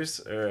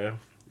Sisters,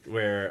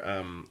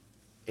 where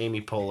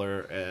Amy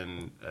Poehler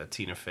and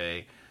Tina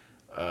Fey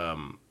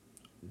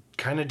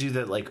kind of do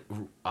the like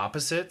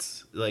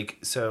opposites. Like,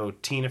 so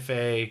Tina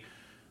Fey,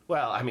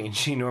 well, I mean,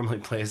 she normally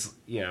plays,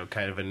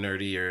 kind of a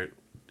nerdier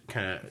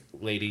kind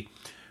of lady,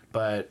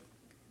 but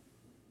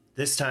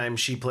this time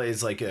she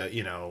plays like a,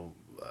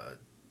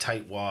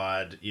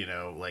 tightwad,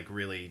 like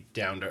really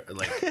down to,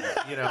 like,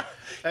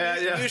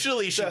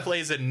 Usually she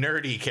plays a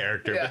nerdy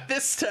character, Yeah. but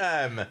this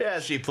time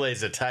Yes. she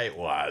plays a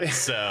tightwad.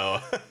 So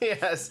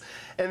Yes.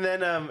 And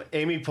then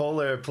Amy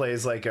Poehler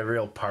plays like a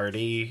real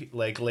party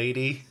like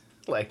lady,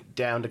 like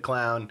down to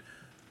clown,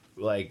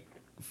 like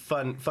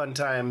fun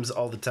times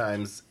all the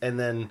times. And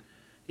then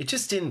it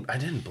just didn't. I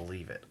didn't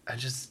believe it. I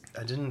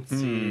didn't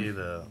see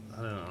the. I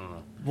don't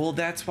know. Well,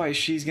 that's why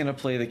she's gonna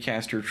play the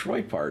Castor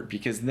Troy part,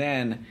 because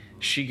then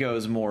she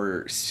goes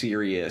more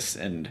serious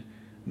and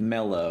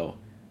mellow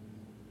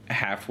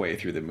halfway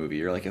through the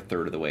movie, or like a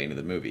third of the way into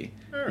the movie.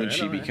 Then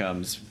she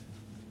becomes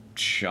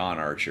Sean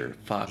Archer.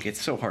 Fuck,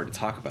 it's so hard to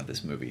talk about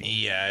this movie.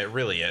 Yeah, it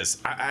really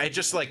is. I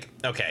just like,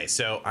 okay,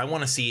 so I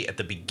want to see at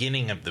the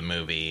beginning of the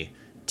movie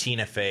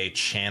Tina Fey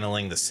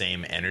channeling the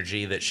same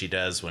energy that she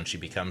does when she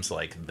becomes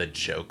like the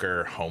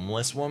Joker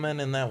homeless woman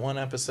in that one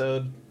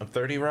episode of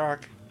 30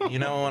 Rock. You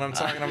know what I'm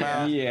talking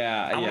about?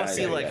 Yeah, I want to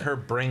see her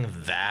bring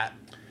that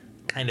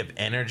kind of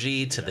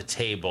energy to the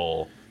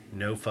table.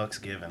 No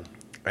fucks given.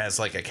 As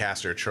like a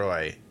Castor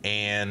Troy.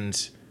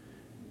 And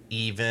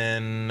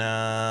even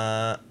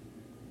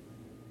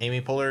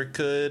Amy Poehler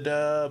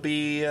could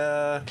be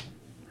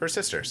her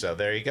sister. So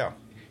there you go.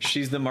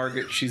 She's the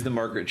Margaret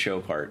Cho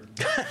part.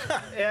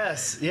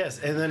 Yes.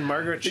 And then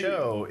Margaret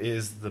Cho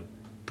is the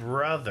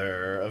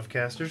brother of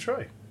Castor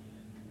Troy.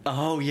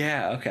 Oh,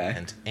 yeah, okay.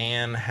 And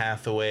Anne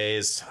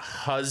Hathaway's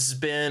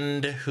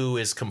husband, who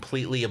is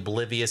completely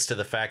oblivious to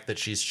the fact that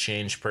she's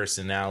changed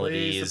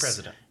personalities. He's the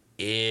president.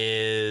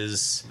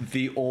 Is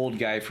the old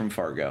guy from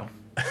Fargo.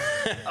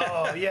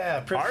 Oh,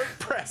 yeah. Art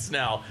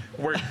Presnell.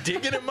 We're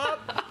digging him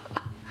up.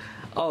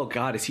 Oh,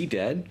 God, is he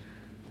dead?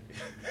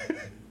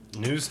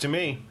 News to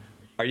me.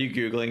 Are you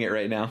Googling it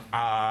right now?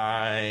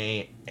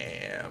 I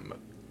am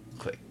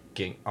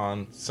clicking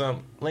on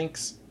some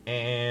links,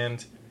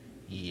 and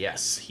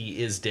yes,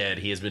 he is dead.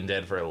 He has been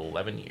dead for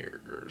 11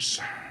 years.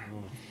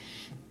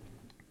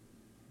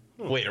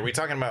 Wait, are we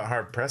talking about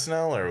Art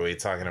Presnell, or are we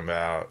talking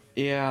about...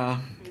 Yeah.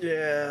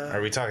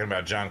 Are we talking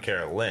about John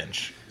Carroll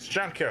Lynch?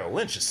 John Carroll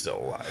Lynch is still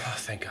alive. Oh,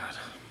 thank God.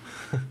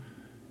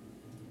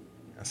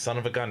 Son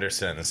of a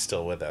Gunderson is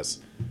still with us.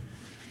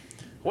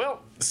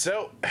 Well,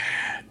 so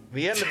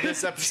the end of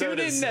this episode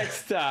Tune in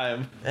next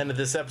time. End of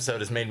this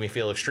episode has made me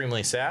feel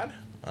extremely sad.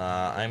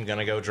 I'm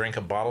gonna go drink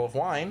a bottle of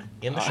wine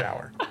in the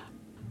shower.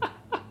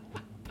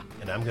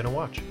 And I'm gonna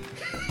watch.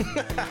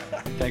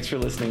 Thanks for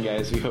listening,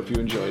 guys. We hope you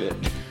enjoyed it.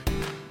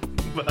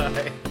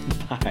 Bye.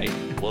 Bye.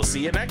 We'll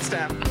see you next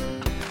time.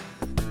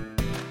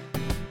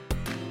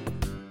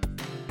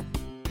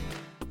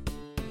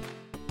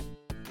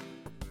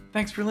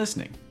 Thanks for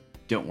listening.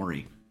 Don't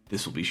worry,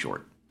 this will be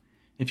short.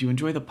 If you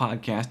enjoy the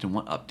podcast and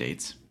want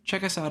updates,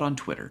 check us out on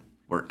Twitter.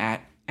 We're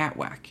at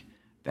ATWAC.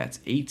 That's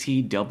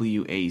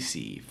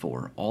ATWAC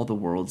for All the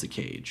World's a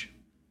Cage.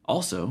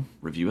 Also,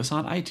 review us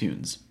on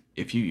iTunes,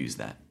 if you use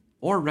that.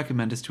 Or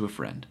recommend us to a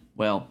friend.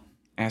 Well,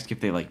 ask if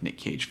they like Nick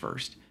Cage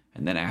first,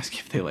 and then ask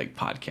if they like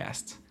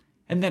podcasts,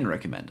 and then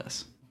recommend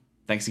us.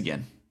 Thanks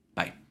again.